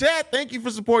super chat. Thank you for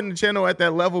supporting the channel at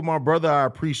that level, my brother. I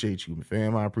appreciate you,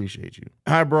 fam. I appreciate you.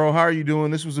 Hi, bro. How are you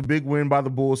doing? This was a big win by the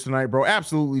Bulls tonight, bro.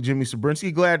 Absolutely, Jimmy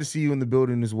Sabrinsky. Glad to see you in the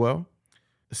building as well.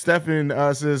 Stefan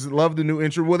says, love the new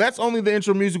intro. Well, that's only the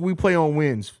intro music we play on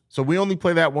wins. So we only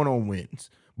play that one on wins.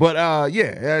 But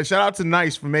shout out to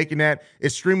Nice for making that.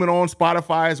 It's streaming on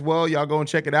Spotify as well. Y'all go and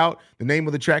check it out. The name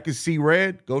of the track is C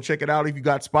Red. Go check it out if you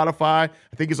got Spotify.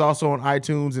 I think it's also on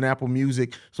iTunes and Apple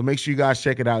Music. So make sure you guys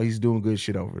check it out. He's doing good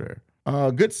shit over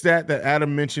there. Good stat that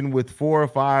Adam mentioned with 4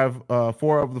 of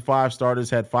the 5 starters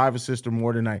had 5 assists or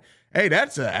more tonight. Hey,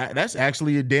 that's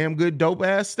actually a damn good dope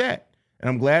ass stat. And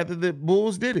I'm glad that the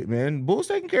Bulls did it, man. Bulls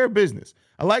taking care of business.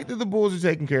 I like that the Bulls are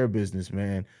taking care of business,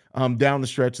 man, down the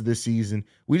stretch of this season.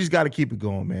 We just got to keep it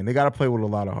going, man. They got to play with a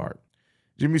lot of heart.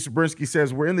 Jimmy Sabrinsky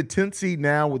says, we're in the 10th seed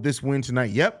now with this win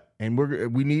tonight. Yep, and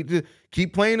we need to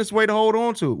keep playing this way to hold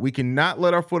on to it. We cannot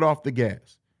let our foot off the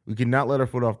gas.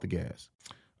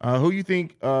 Who you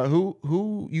think?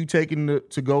 Who you taking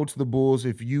to go to the Bulls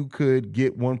if you could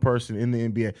get one person in the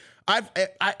NBA?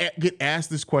 I get asked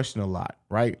this question a lot,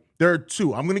 right? There are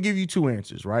 2. I'm going to give you 2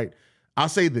 answers, right? I'll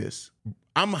say this.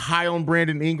 I'm high on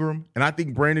Brandon Ingram, and I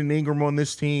think Brandon Ingram on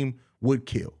this team would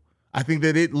kill. I think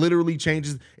that it literally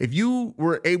changes. If you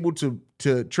were able to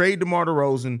trade DeMar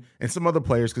DeRozan and some other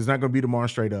players, because it's not going to be DeMar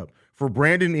straight up, for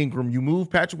Brandon Ingram, you move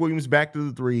Patrick Williams back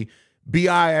to the 3,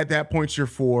 B.I. at that point, you're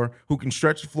 4, who can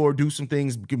stretch the floor, do some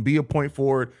things, can be a point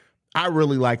forward. I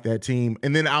really like that team.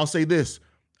 And then I'll say this.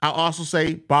 I'll also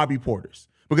say Bobby Portis,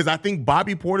 because I think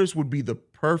Bobby Portis would be the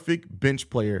perfect bench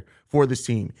player for this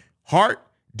team. Heart,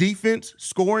 defense,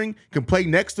 scoring, can play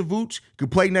next to Vooch,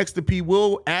 could play next to P.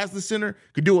 Will as the center,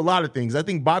 could do a lot of things. I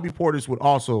think Bobby Portis would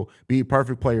also be a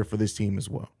perfect player for this team as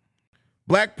well.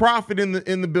 Black Prophet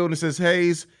in the building says,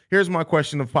 Hayes, here's my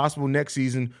question of possible next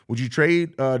season. Would you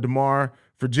trade DeMar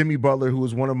for Jimmy Butler, who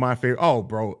is one of my favorite? Oh,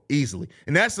 bro, easily.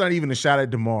 And that's not even a shot at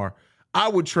DeMar. I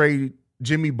would trade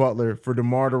Jimmy Butler for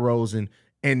DeMar DeRozan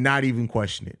and not even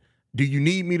question it. Do you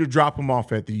need me to drop him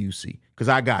off at the UC? Because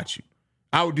I got you.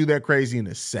 I would do that crazy in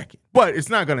a second. But it's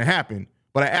not going to happen.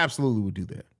 But I absolutely would do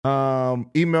that.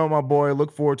 Email my boy.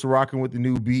 Look forward to rocking with the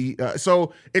new B.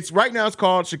 So it's right now it's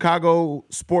called Chicago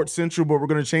Sports Central, but we're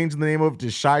going to change the name of it to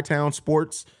Chi-Town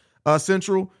Sports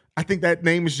Central. I think that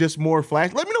name is just more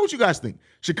flash. Let me know what you guys think.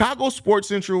 Chicago Sports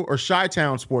Central or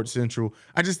Chi-Town Sports Central.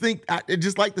 I just think I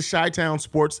just like the Chi-Town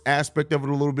sports aspect of it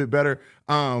a little bit better.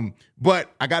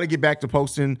 But I got to get back to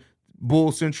posting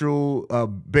Bull Central,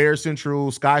 Bear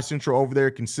Central, Sky Central over there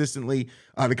consistently.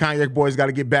 The Cognac Boys got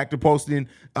to get back to posting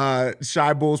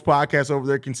Shy Bulls podcast over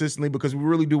there consistently because we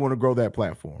really do want to grow that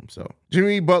platform. So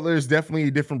Jimmy Butler is definitely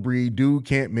a different breed. Dude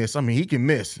can't miss. I mean, he can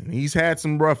miss. And he's had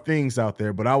some rough things out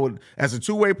there, but I would, as a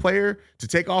two-way player, to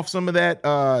take off some of that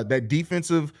that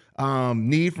defensive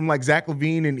need from like Zach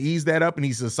LaVine and ease that up. And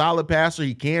he's a solid passer.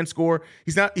 He can score.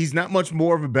 He's not much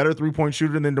more of a better three-point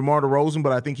shooter than DeMar DeRozan,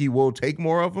 but I think he will take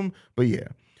more of them. But yeah.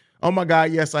 Oh my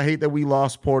God, yes, I hate that we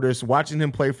lost Portis. Watching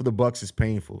him play for the Bucks is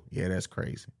painful. Yeah, that's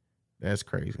crazy. That's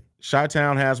crazy.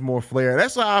 Chi-Town has more flair.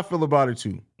 That's how I feel about it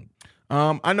too.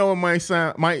 I know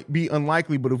it might be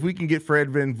unlikely, but if we can get Fred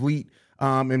VanVleet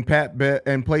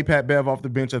and play Pat Bev off the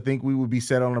bench, I think we would be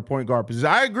set on a point guard position.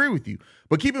 I agree with you.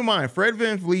 But keep in mind, Fred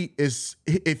VanVleet is,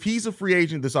 if he's a free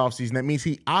agent this offseason, that means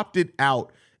he opted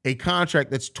out a contract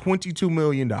that's $22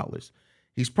 million.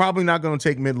 He's probably not going to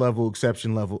take mid-level,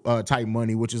 exception level type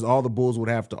money, which is all the Bulls would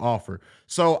have to offer.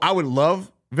 So I would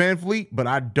love VanVleet, but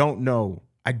I don't know.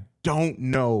 I don't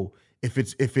know if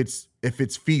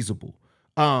it's feasible.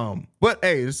 But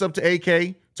hey, it's up to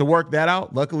AK to work that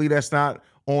out. Luckily, that's not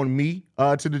on me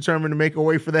to determine to make a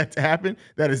way for that to happen.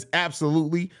 That is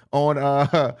absolutely on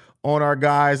our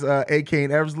guys, AK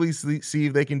and Eversley. See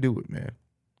if they can do it, man.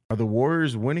 Are the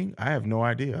Warriors winning? I have no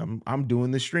idea. I'm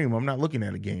doing this stream. I'm not looking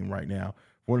at a game right now.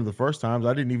 One of the first times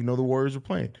I didn't even know the Warriors were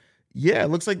playing. Yeah, it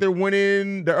looks like they're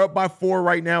winning. They're up by 4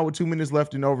 right now with 2 minutes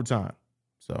left in overtime.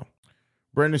 So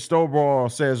Brendan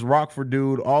Stoball says, Rockford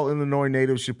dude, all Illinois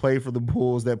natives should play for the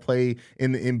Bulls that play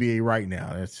in the NBA right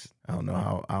now. I don't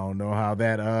know how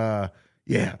that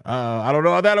I don't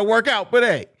know how that'll work out, but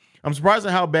hey, I'm surprised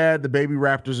at how bad the baby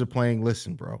Raptors are playing.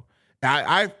 Listen, bro.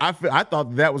 I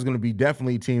thought that was going to be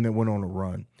definitely a team that went on a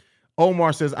run.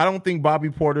 Omar says, I don't think Bobby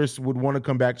Portis would want to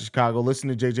come back to Chicago. Listen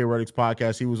to JJ Redick's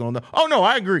podcast. He was on the. Oh, no,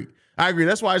 I agree.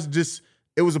 That's why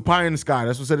it was a pie in the sky.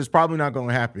 That's what I said. It's probably not going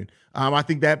to happen. I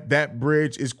think that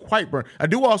bridge is quite burnt. I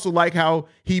do also like how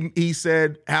he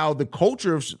said how the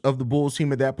culture of the Bulls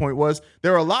team at that point was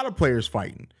there are a lot of players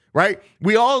fighting, right?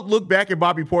 We all look back at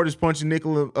Bobby Portis punching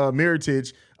Nico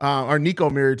Mirotic,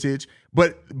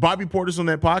 but Bobby Portis on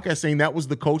that podcast saying that was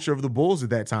the culture of the Bulls at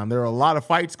that time. There are a lot of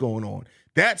fights going on.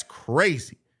 That's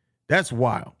crazy. That's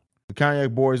wild. The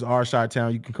Cognac Boys are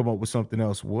Chi-Town. You can come up with something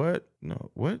else. What?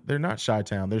 No, what? They're not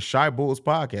Chi-Town. They're Shy Bulls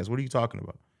podcast. What are you talking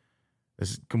about?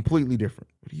 This is completely different.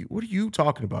 What are you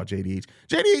talking about, JDH?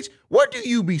 JDH, what do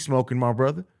you be smoking, my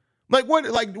brother?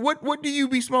 What do you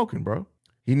be smoking, bro?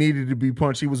 He needed to be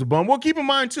punched. He was a bum. Well, keep in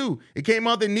mind, too, it came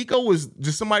out that Nico was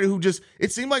just somebody who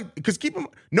it seemed like, because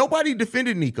nobody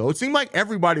defended Nico. It seemed like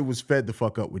everybody was fed the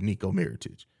fuck up with Nico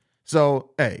Mirotic. So,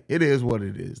 hey, it is what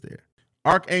it is there.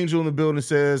 Archangel in the building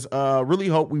says, really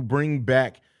hope we bring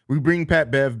Pat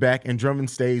Bev back and Drummond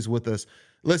stays with us.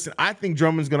 Listen, I think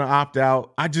Drummond's going to opt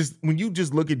out. When you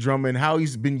just look at Drummond, how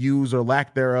he's been used or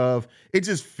lack thereof, it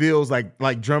just feels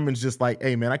like Drummond's just like,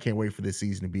 hey, man, I can't wait for this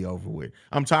season to be over with.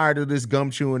 I'm tired of this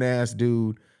gum-chewing ass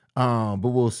dude, but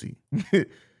we'll see.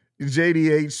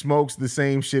 JDH smokes the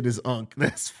same shit as Unc.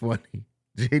 That's funny.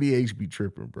 JDH be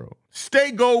tripping, bro.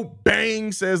 Stay go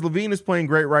bang says LaVine is playing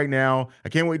great right now. I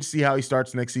can't wait to see how he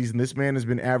starts next season. This man has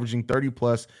been averaging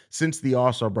 30+ since the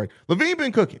All-Star break. LaVine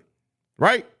been cooking,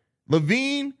 right?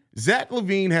 Zach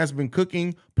LaVine has been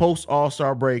cooking post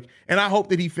All-Star break, and I hope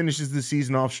that he finishes the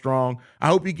season off strong. I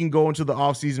hope he can go into the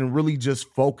offseason and really just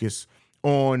focus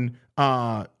on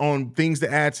things to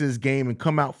add to his game and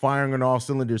come out firing on all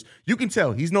cylinders. You can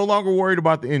tell he's no longer worried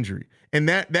about the injury. And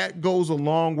that goes a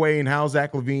long way in how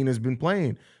Zach LaVine has been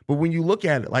playing. But when you look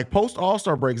at it, like post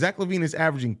All-Star break, Zach LaVine is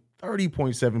averaging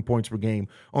 30.7 points per game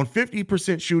on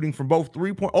 50% shooting from both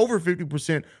over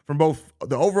 50% from both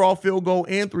the overall field goal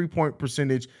and 3-point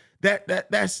percentage.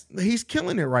 That's he's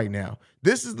killing it right now.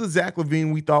 This is the Zach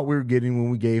LaVine we thought we were getting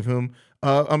when we gave him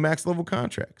a max level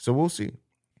contract. So we'll see.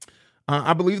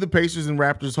 I believe the Pacers and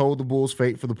Raptors hold the Bulls'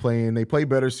 fate for the play-in. They play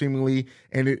better seemingly,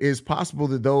 and it is possible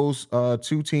that those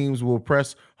two teams will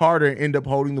press harder and end up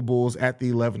holding the Bulls at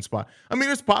the 11th spot. I mean,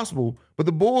 it's possible, but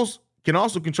the Bulls can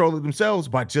also control it themselves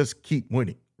by just keep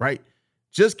winning, right?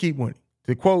 Just keep winning.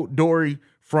 To quote Dory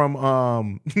from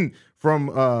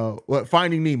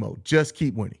Finding Nemo, just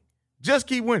keep winning. Just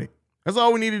keep winning. That's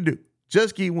all we need to do.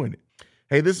 Just keep winning.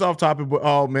 Hey, this is off topic, but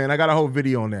oh man, I got a whole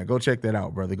video on that. Go check that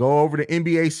out, brother. Go over to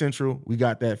NBA Central. We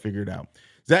got that figured out.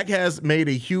 Zach has made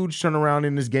a huge turnaround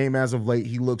in this game as of late.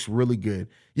 He looks really good.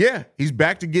 Yeah, he's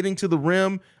back to getting to the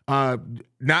rim,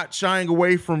 not shying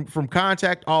away from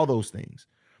contact, all those things.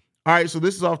 All right, so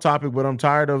this is off topic, but I'm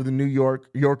tired of the New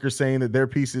Yorkers saying that their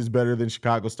pizza is better than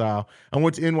Chicago style. I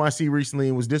went to NYC recently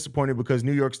and was disappointed because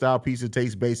New York style pizza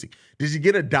tastes basic. Did you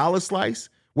get a dollar slice?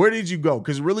 Where did you go?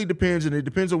 Because it really depends, and it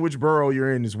depends on which borough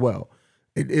you're in as well.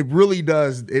 It really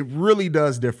does. It really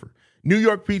does differ. New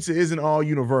York pizza isn't all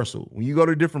universal. When you go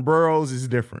to different boroughs, it's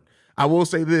different. I will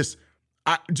say this.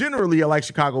 Generally, I like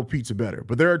Chicago pizza better,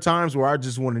 but there are times where I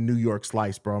just want a New York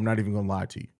slice, bro. I'm not even going to lie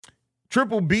to you.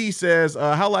 Triple B says,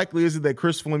 how likely is it that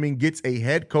Chris Fleming gets a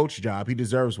head coach job? He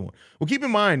deserves one. Well, keep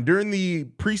in mind, during the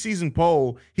preseason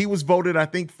poll, he was voted, I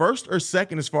think, first or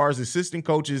second as far as assistant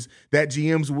coaches that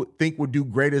GMs would think would do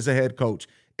great as a head coach.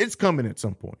 It's coming at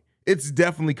some point. It's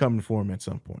definitely coming for him at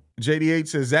some point. JD8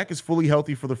 says, Zach is fully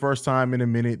healthy for the first time in a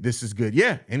minute. This is good.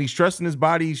 Yeah, and he's trusting his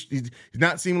body. He's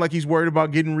not seeming like he's worried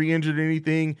about getting re-injured or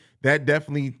anything. That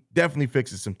definitely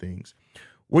fixes some things.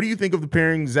 What do you think of the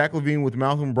pairing Zach LaVine with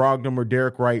Malcolm Brogdon or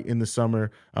Derek Wright in the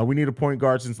summer? We need a point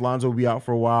guard since Lonzo will be out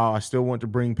for a while. I still want to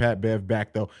bring Pat Bev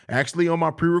back, though. Actually, on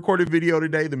my pre-recorded video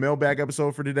today, the mailbag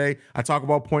episode for today, I talk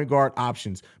about point guard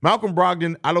options. Malcolm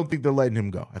Brogdon, I don't think they're letting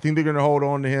him go. I think they're going to hold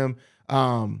on to him.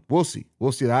 We'll see.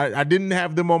 We'll see. I didn't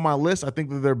have them on my list. I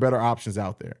think that there are better options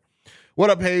out there. What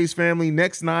up, Hayes family?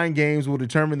 Next 9 games will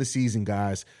determine the season,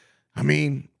 guys. I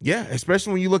mean, yeah,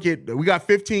 especially when you look at, we got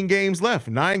 15 games left.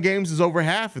 9 games is over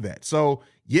half of that. So,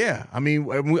 yeah, I mean,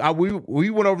 we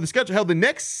went over the schedule. Hell, the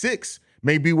next 6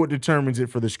 may be what determines it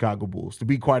for the Chicago Bulls, to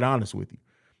be quite honest with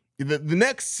you. The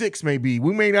next 6 may be.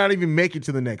 We may not even make it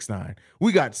to the next 9.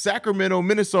 We got Sacramento,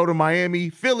 Minnesota, Miami,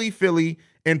 Philly,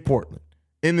 and Portland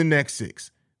in the next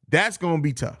 6. That's going to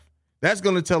be tough. That's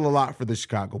going to tell a lot for the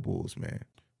Chicago Bulls, man.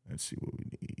 Let's see what we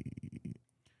need.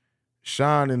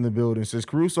 Sean in the building says,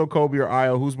 Caruso, Kobe, or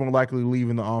Ayo, who's more likely to leave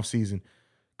in the offseason?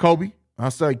 Kobe. I'll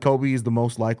say Kobe is the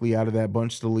most likely out of that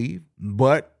bunch to leave,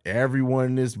 but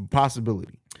everyone is a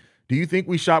possibility. Do you think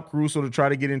we shop Caruso to try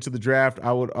to get into the draft?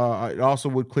 I also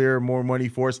would clear more money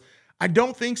for us. I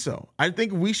don't think so. I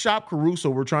think if we shop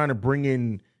Caruso, we're trying to bring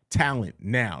in talent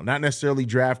now, not necessarily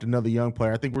draft another young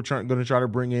player. I think we're going to try to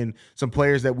bring in some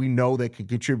players that we know that can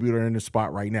contribute or in the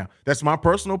spot right now. That's my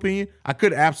personal opinion. I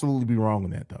could absolutely be wrong on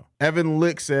that, though. Evan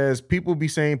Lick says, people be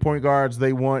saying point guards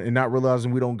they want and not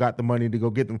realizing we don't got the money to go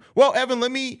get them. Well, Evan,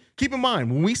 let me keep in mind,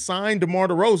 when we signed DeMar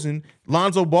DeRozan,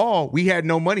 Lonzo Ball, we had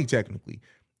no money technically.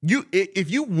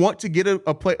 If you want to get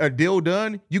a deal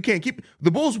done, you can't keep it. The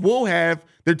Bulls will have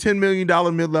their $10 million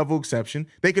mid-level exception.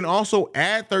 They can also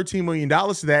add $13 million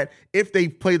to that if they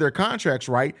play their contracts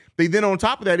right. They then, on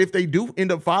top of that, if they do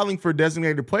end up filing for a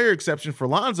designated player exception for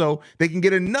Lonzo, they can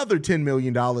get another $10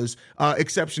 million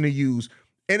exception to use.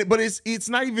 But it's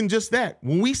not even just that.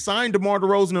 When we signed DeMar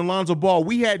DeRozan and Lonzo Ball,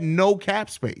 we had no cap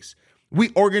space. We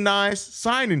organized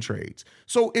sign-in trades.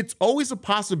 So it's always a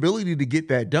possibility to get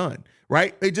that done,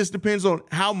 right? It just depends on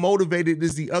how motivated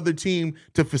is the other team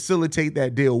to facilitate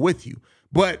that deal with you.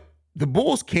 But the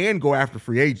Bulls can go after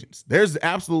free agents. There's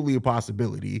absolutely a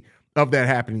possibility of that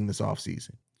happening this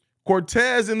offseason.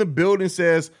 Cortez in the building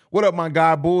says, what up, my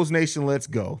guy? Bulls Nation, let's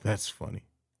go. That's funny.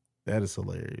 That is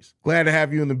hilarious. Glad to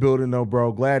have you in the building, though,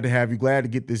 bro. Glad to have you. Glad to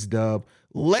get this dub.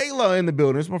 Layla in the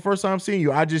building. It's my first time seeing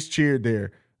you. I just cheered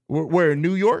there. We're in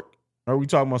New York? Or are we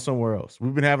talking about somewhere else?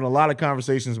 We've been having a lot of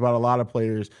conversations about a lot of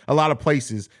players, a lot of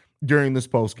places during this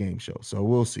post-game show. So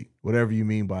we'll see, whatever you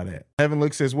mean by that. Evan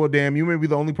Lick says, well, damn, you may be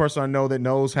the only person I know that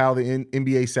knows how the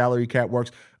NBA salary cap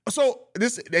works. So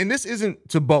this isn't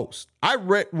to boast.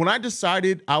 When I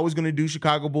decided I was going to do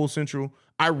Chicago Bulls Central,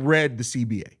 I read the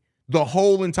CBA, the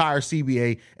whole entire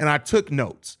CBA, and I took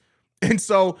notes. And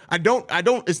so I don't,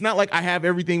 it's not like I have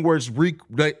everything where it's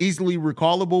easily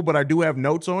recallable, but I do have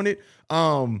notes on it.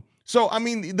 So, I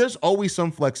mean, there's always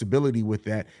some flexibility with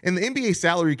that. And the NBA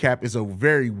salary cap is a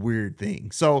very weird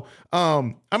thing. So, I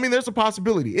mean, there's a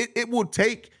possibility. It will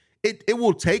take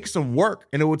some work,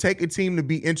 and it will take a team to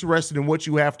be interested in what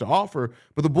you have to offer.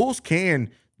 But the Bulls can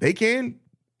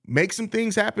make some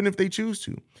things happen if they choose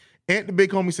to. Ant the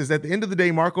Big Homie says, at the end of the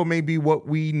day, Marco may be what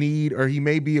we need or he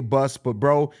may be a bust, but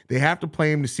bro, they have to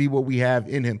play him to see what we have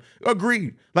in him.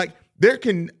 Agreed. Like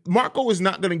Marco is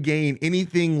not going to gain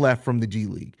anything left from the G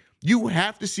League. You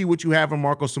have to see what you have in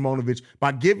Marko Simonovic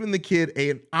by giving the kid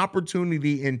an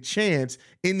opportunity and chance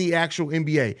in the actual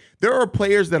NBA. There are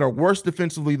players that are worse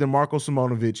defensively than Marko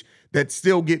Simonovic that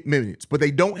still get minutes, but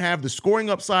they don't have the scoring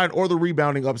upside or the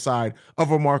rebounding upside of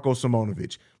a Marko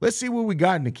Simonovic. Let's see what we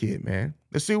got in the kid, man.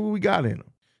 Let's see what we got in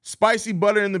him. Spicy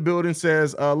Butter in the building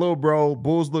says, little bro,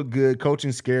 Bulls look good.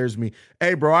 Coaching scares me.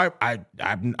 Hey, bro,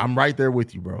 I'm right there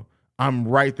with you, bro. I'm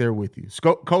right there with you.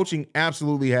 Coaching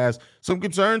absolutely has some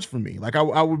concerns for me. Like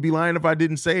I would be lying if I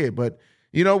didn't say it, but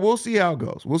we'll see how it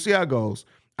goes. We'll see how it goes.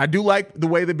 I do like the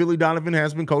way that Billy Donovan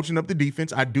has been coaching up the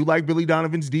defense. I do like Billy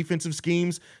Donovan's defensive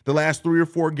schemes the last 3 or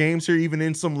 4 games here, even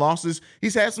in some losses.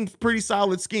 He's had some pretty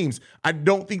solid schemes. I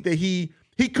don't think that he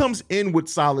comes in with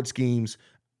solid schemes.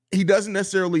 He doesn't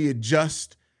necessarily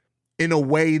adjust in a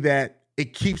way that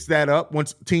it keeps that up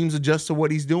once teams adjust to what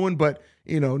he's doing, but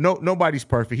nobody's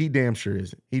perfect. He damn sure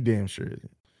isn't.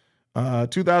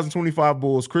 2025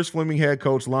 Bulls, Chris Fleming head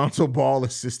coach, Lonzo Ball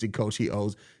assistant coach. He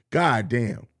owes. God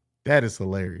damn. That is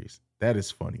hilarious. That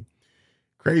is funny.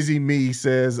 Crazy Me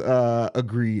says,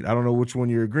 agreed. I don't know which one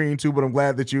you're agreeing to, but I'm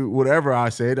glad that whatever I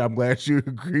said, I'm glad you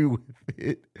agree with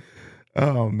it.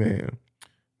 Oh, man.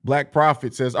 Black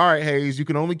Prophet says, all right, Hayes, you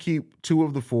can only keep 2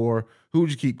 of the 4. Who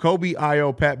would you keep? Kobe,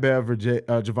 Ayo, Pat Bev, or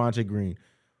Javonte Green?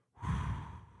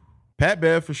 Pat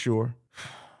Bev for sure.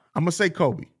 I'm going to say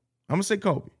Kobe.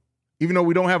 Even though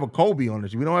we don't have a Kobe on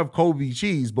it. We don't have Kobe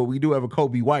cheese, but we do have a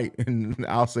Kobe White, and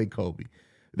I'll say Kobe.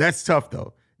 That's tough,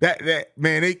 though. That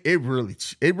man, it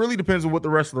really depends on what the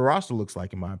rest of the roster looks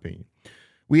like, in my opinion.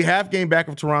 We have game back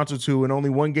of Toronto, too, and only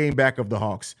 1 game back of the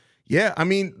Hawks. Yeah, I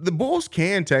mean, the Bulls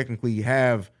can technically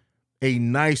have a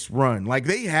nice run. Like,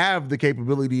 they have the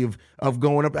capability of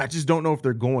going up. I just don't know if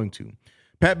they're going to.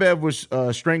 Pat Bev was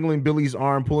strangling Billy's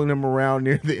arm, pulling him around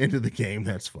near the end of the game.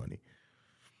 That's funny.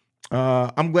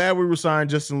 I'm glad we resigned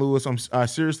Justin Lewis. I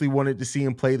seriously wanted to see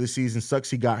him play this season.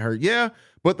 Sucks he got hurt. Yeah,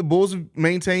 but the Bulls have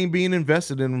maintained being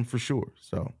invested in him for sure.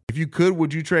 So if you could,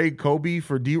 would you trade Kobe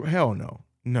for D? Hell no.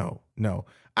 No.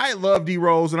 I love D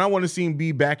Rose, and I want to see him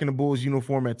be back in the Bulls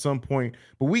uniform at some point.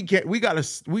 But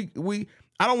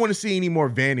I don't want to see any more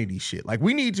vanity shit. Like,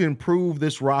 we need to improve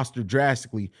this roster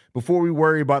drastically before we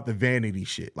worry about the vanity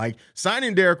shit. Like,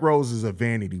 signing Derrick Rose is a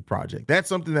vanity project. That's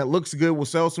something that looks good. We'll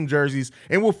sell some jerseys,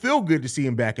 and we'll feel good to see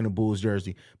him back in the Bulls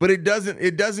jersey. But it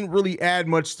doesn't really add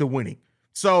much to winning.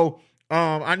 So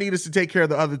I need us to take care of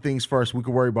the other things first. We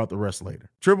can worry about the rest later.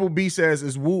 Triple B says,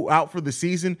 is Wu out for the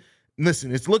season?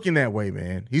 Listen, it's looking that way,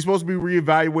 man. He's supposed to be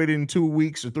reevaluated in 2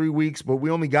 weeks or 3 weeks, but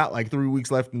we only got like 3 weeks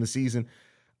left in the season.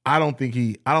 I don't think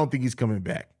he's coming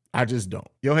back. I just don't.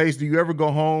 Yo, Hayes, do you ever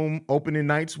go home opening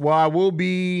nights? Well, I will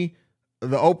be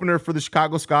the opener for the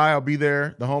Chicago Sky. I'll be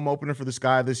there. The home opener for the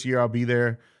Sky this year. I'll be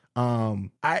there. Now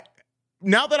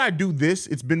that I do this,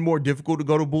 it's been more difficult to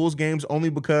go to Bulls games only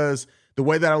because the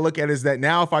way that I look at it is that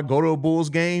now if I go to a Bulls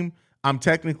game, I'm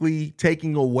technically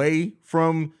taking away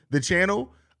from the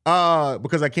channel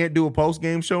because I can't do a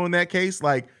post-game show in that case.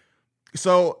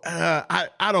 So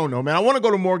I don't know, man. I want to go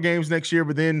to more games next year,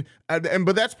 but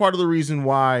that's part of the reason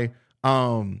why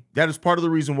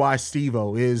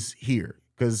Steve-O is here,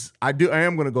 because I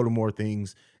am going to go to more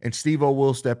things, and Steve-O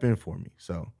will step in for me.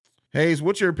 So, Hayes,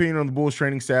 what's your opinion on the Bulls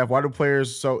training staff? Why do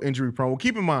players so injury prone? Well,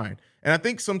 keep in mind, and I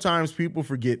think sometimes people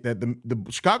forget that the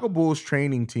Chicago Bulls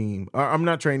training team,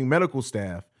 medical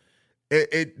staff,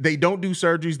 they don't do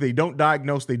surgeries, they don't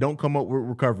diagnose, they don't come up with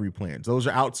recovery plans. Those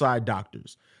are outside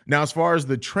doctors. Now, as far as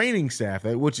the training staff,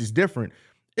 which is different,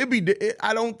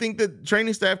 I don't think that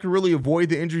training staff can really avoid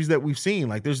the injuries that we've seen.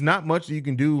 Like, there's not much that you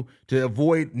can do to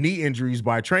avoid knee injuries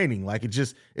by training. Like,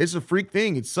 it's a freak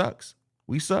thing. It sucks.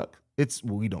 We suck.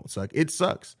 We don't suck. It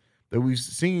sucks that we've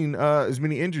seen as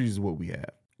many injuries as what we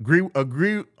have.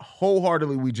 Agree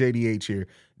wholeheartedly with JDH here.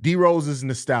 D Rose is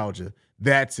nostalgia.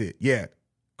 That's it. Yeah.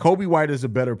 Kobe White is a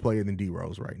better player than D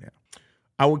Rose right now.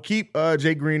 I would keep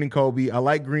Jay Green and Kobe. I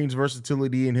like Green's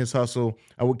versatility and his hustle.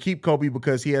 I would keep Kobe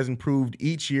because he has improved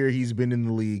each year he's been in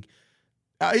the league.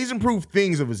 He's improved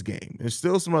things of his game. There's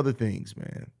still some other things,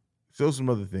 man.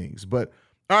 But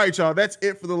all right, y'all, that's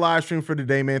it for the live stream for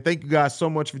today, man. Thank you guys so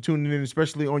much for tuning in,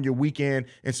 especially on your weekend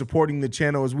and supporting the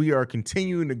channel as we are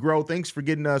continuing to grow. Thanks for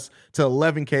getting us to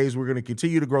 11Ks. We're going to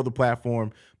continue to grow the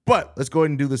platform. But let's go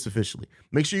ahead and do this officially.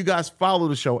 Make sure you guys follow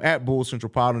the show at Bulls Central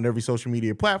Pod on every social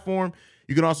media platform.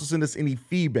 You can also send us any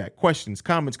feedback, questions,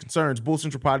 comments, concerns,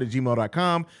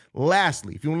 bullcentralpod@gmail.com.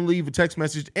 Lastly, if you want to leave a text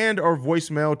message and or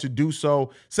voicemail, to do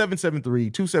so,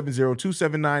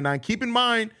 773-270-2799. Keep in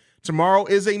mind, tomorrow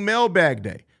is a mailbag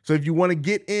day. So if you want to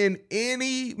get in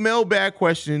any mailbag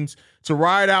questions to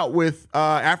ride out with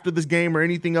after this game or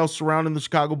anything else surrounding the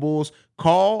Chicago Bulls,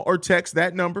 call or text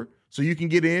that number so you can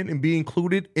get in and be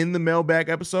included in the mailbag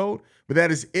episode. But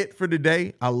that is it for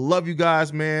today. I love you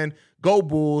guys, man. Go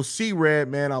Bulls. See Red,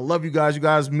 man. I love you guys. You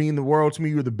guys mean the world to me.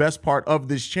 You're the best part of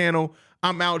this channel.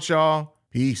 I'm out, y'all.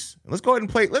 Peace. Let's go ahead and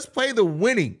play. Let's play the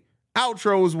winning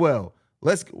outro as well.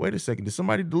 Wait a second. Did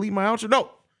somebody delete my outro?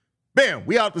 No. Bam.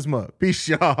 We out this mug. Peace,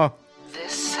 y'all.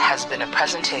 This has been a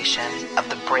presentation of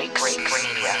the Breaks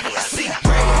Media.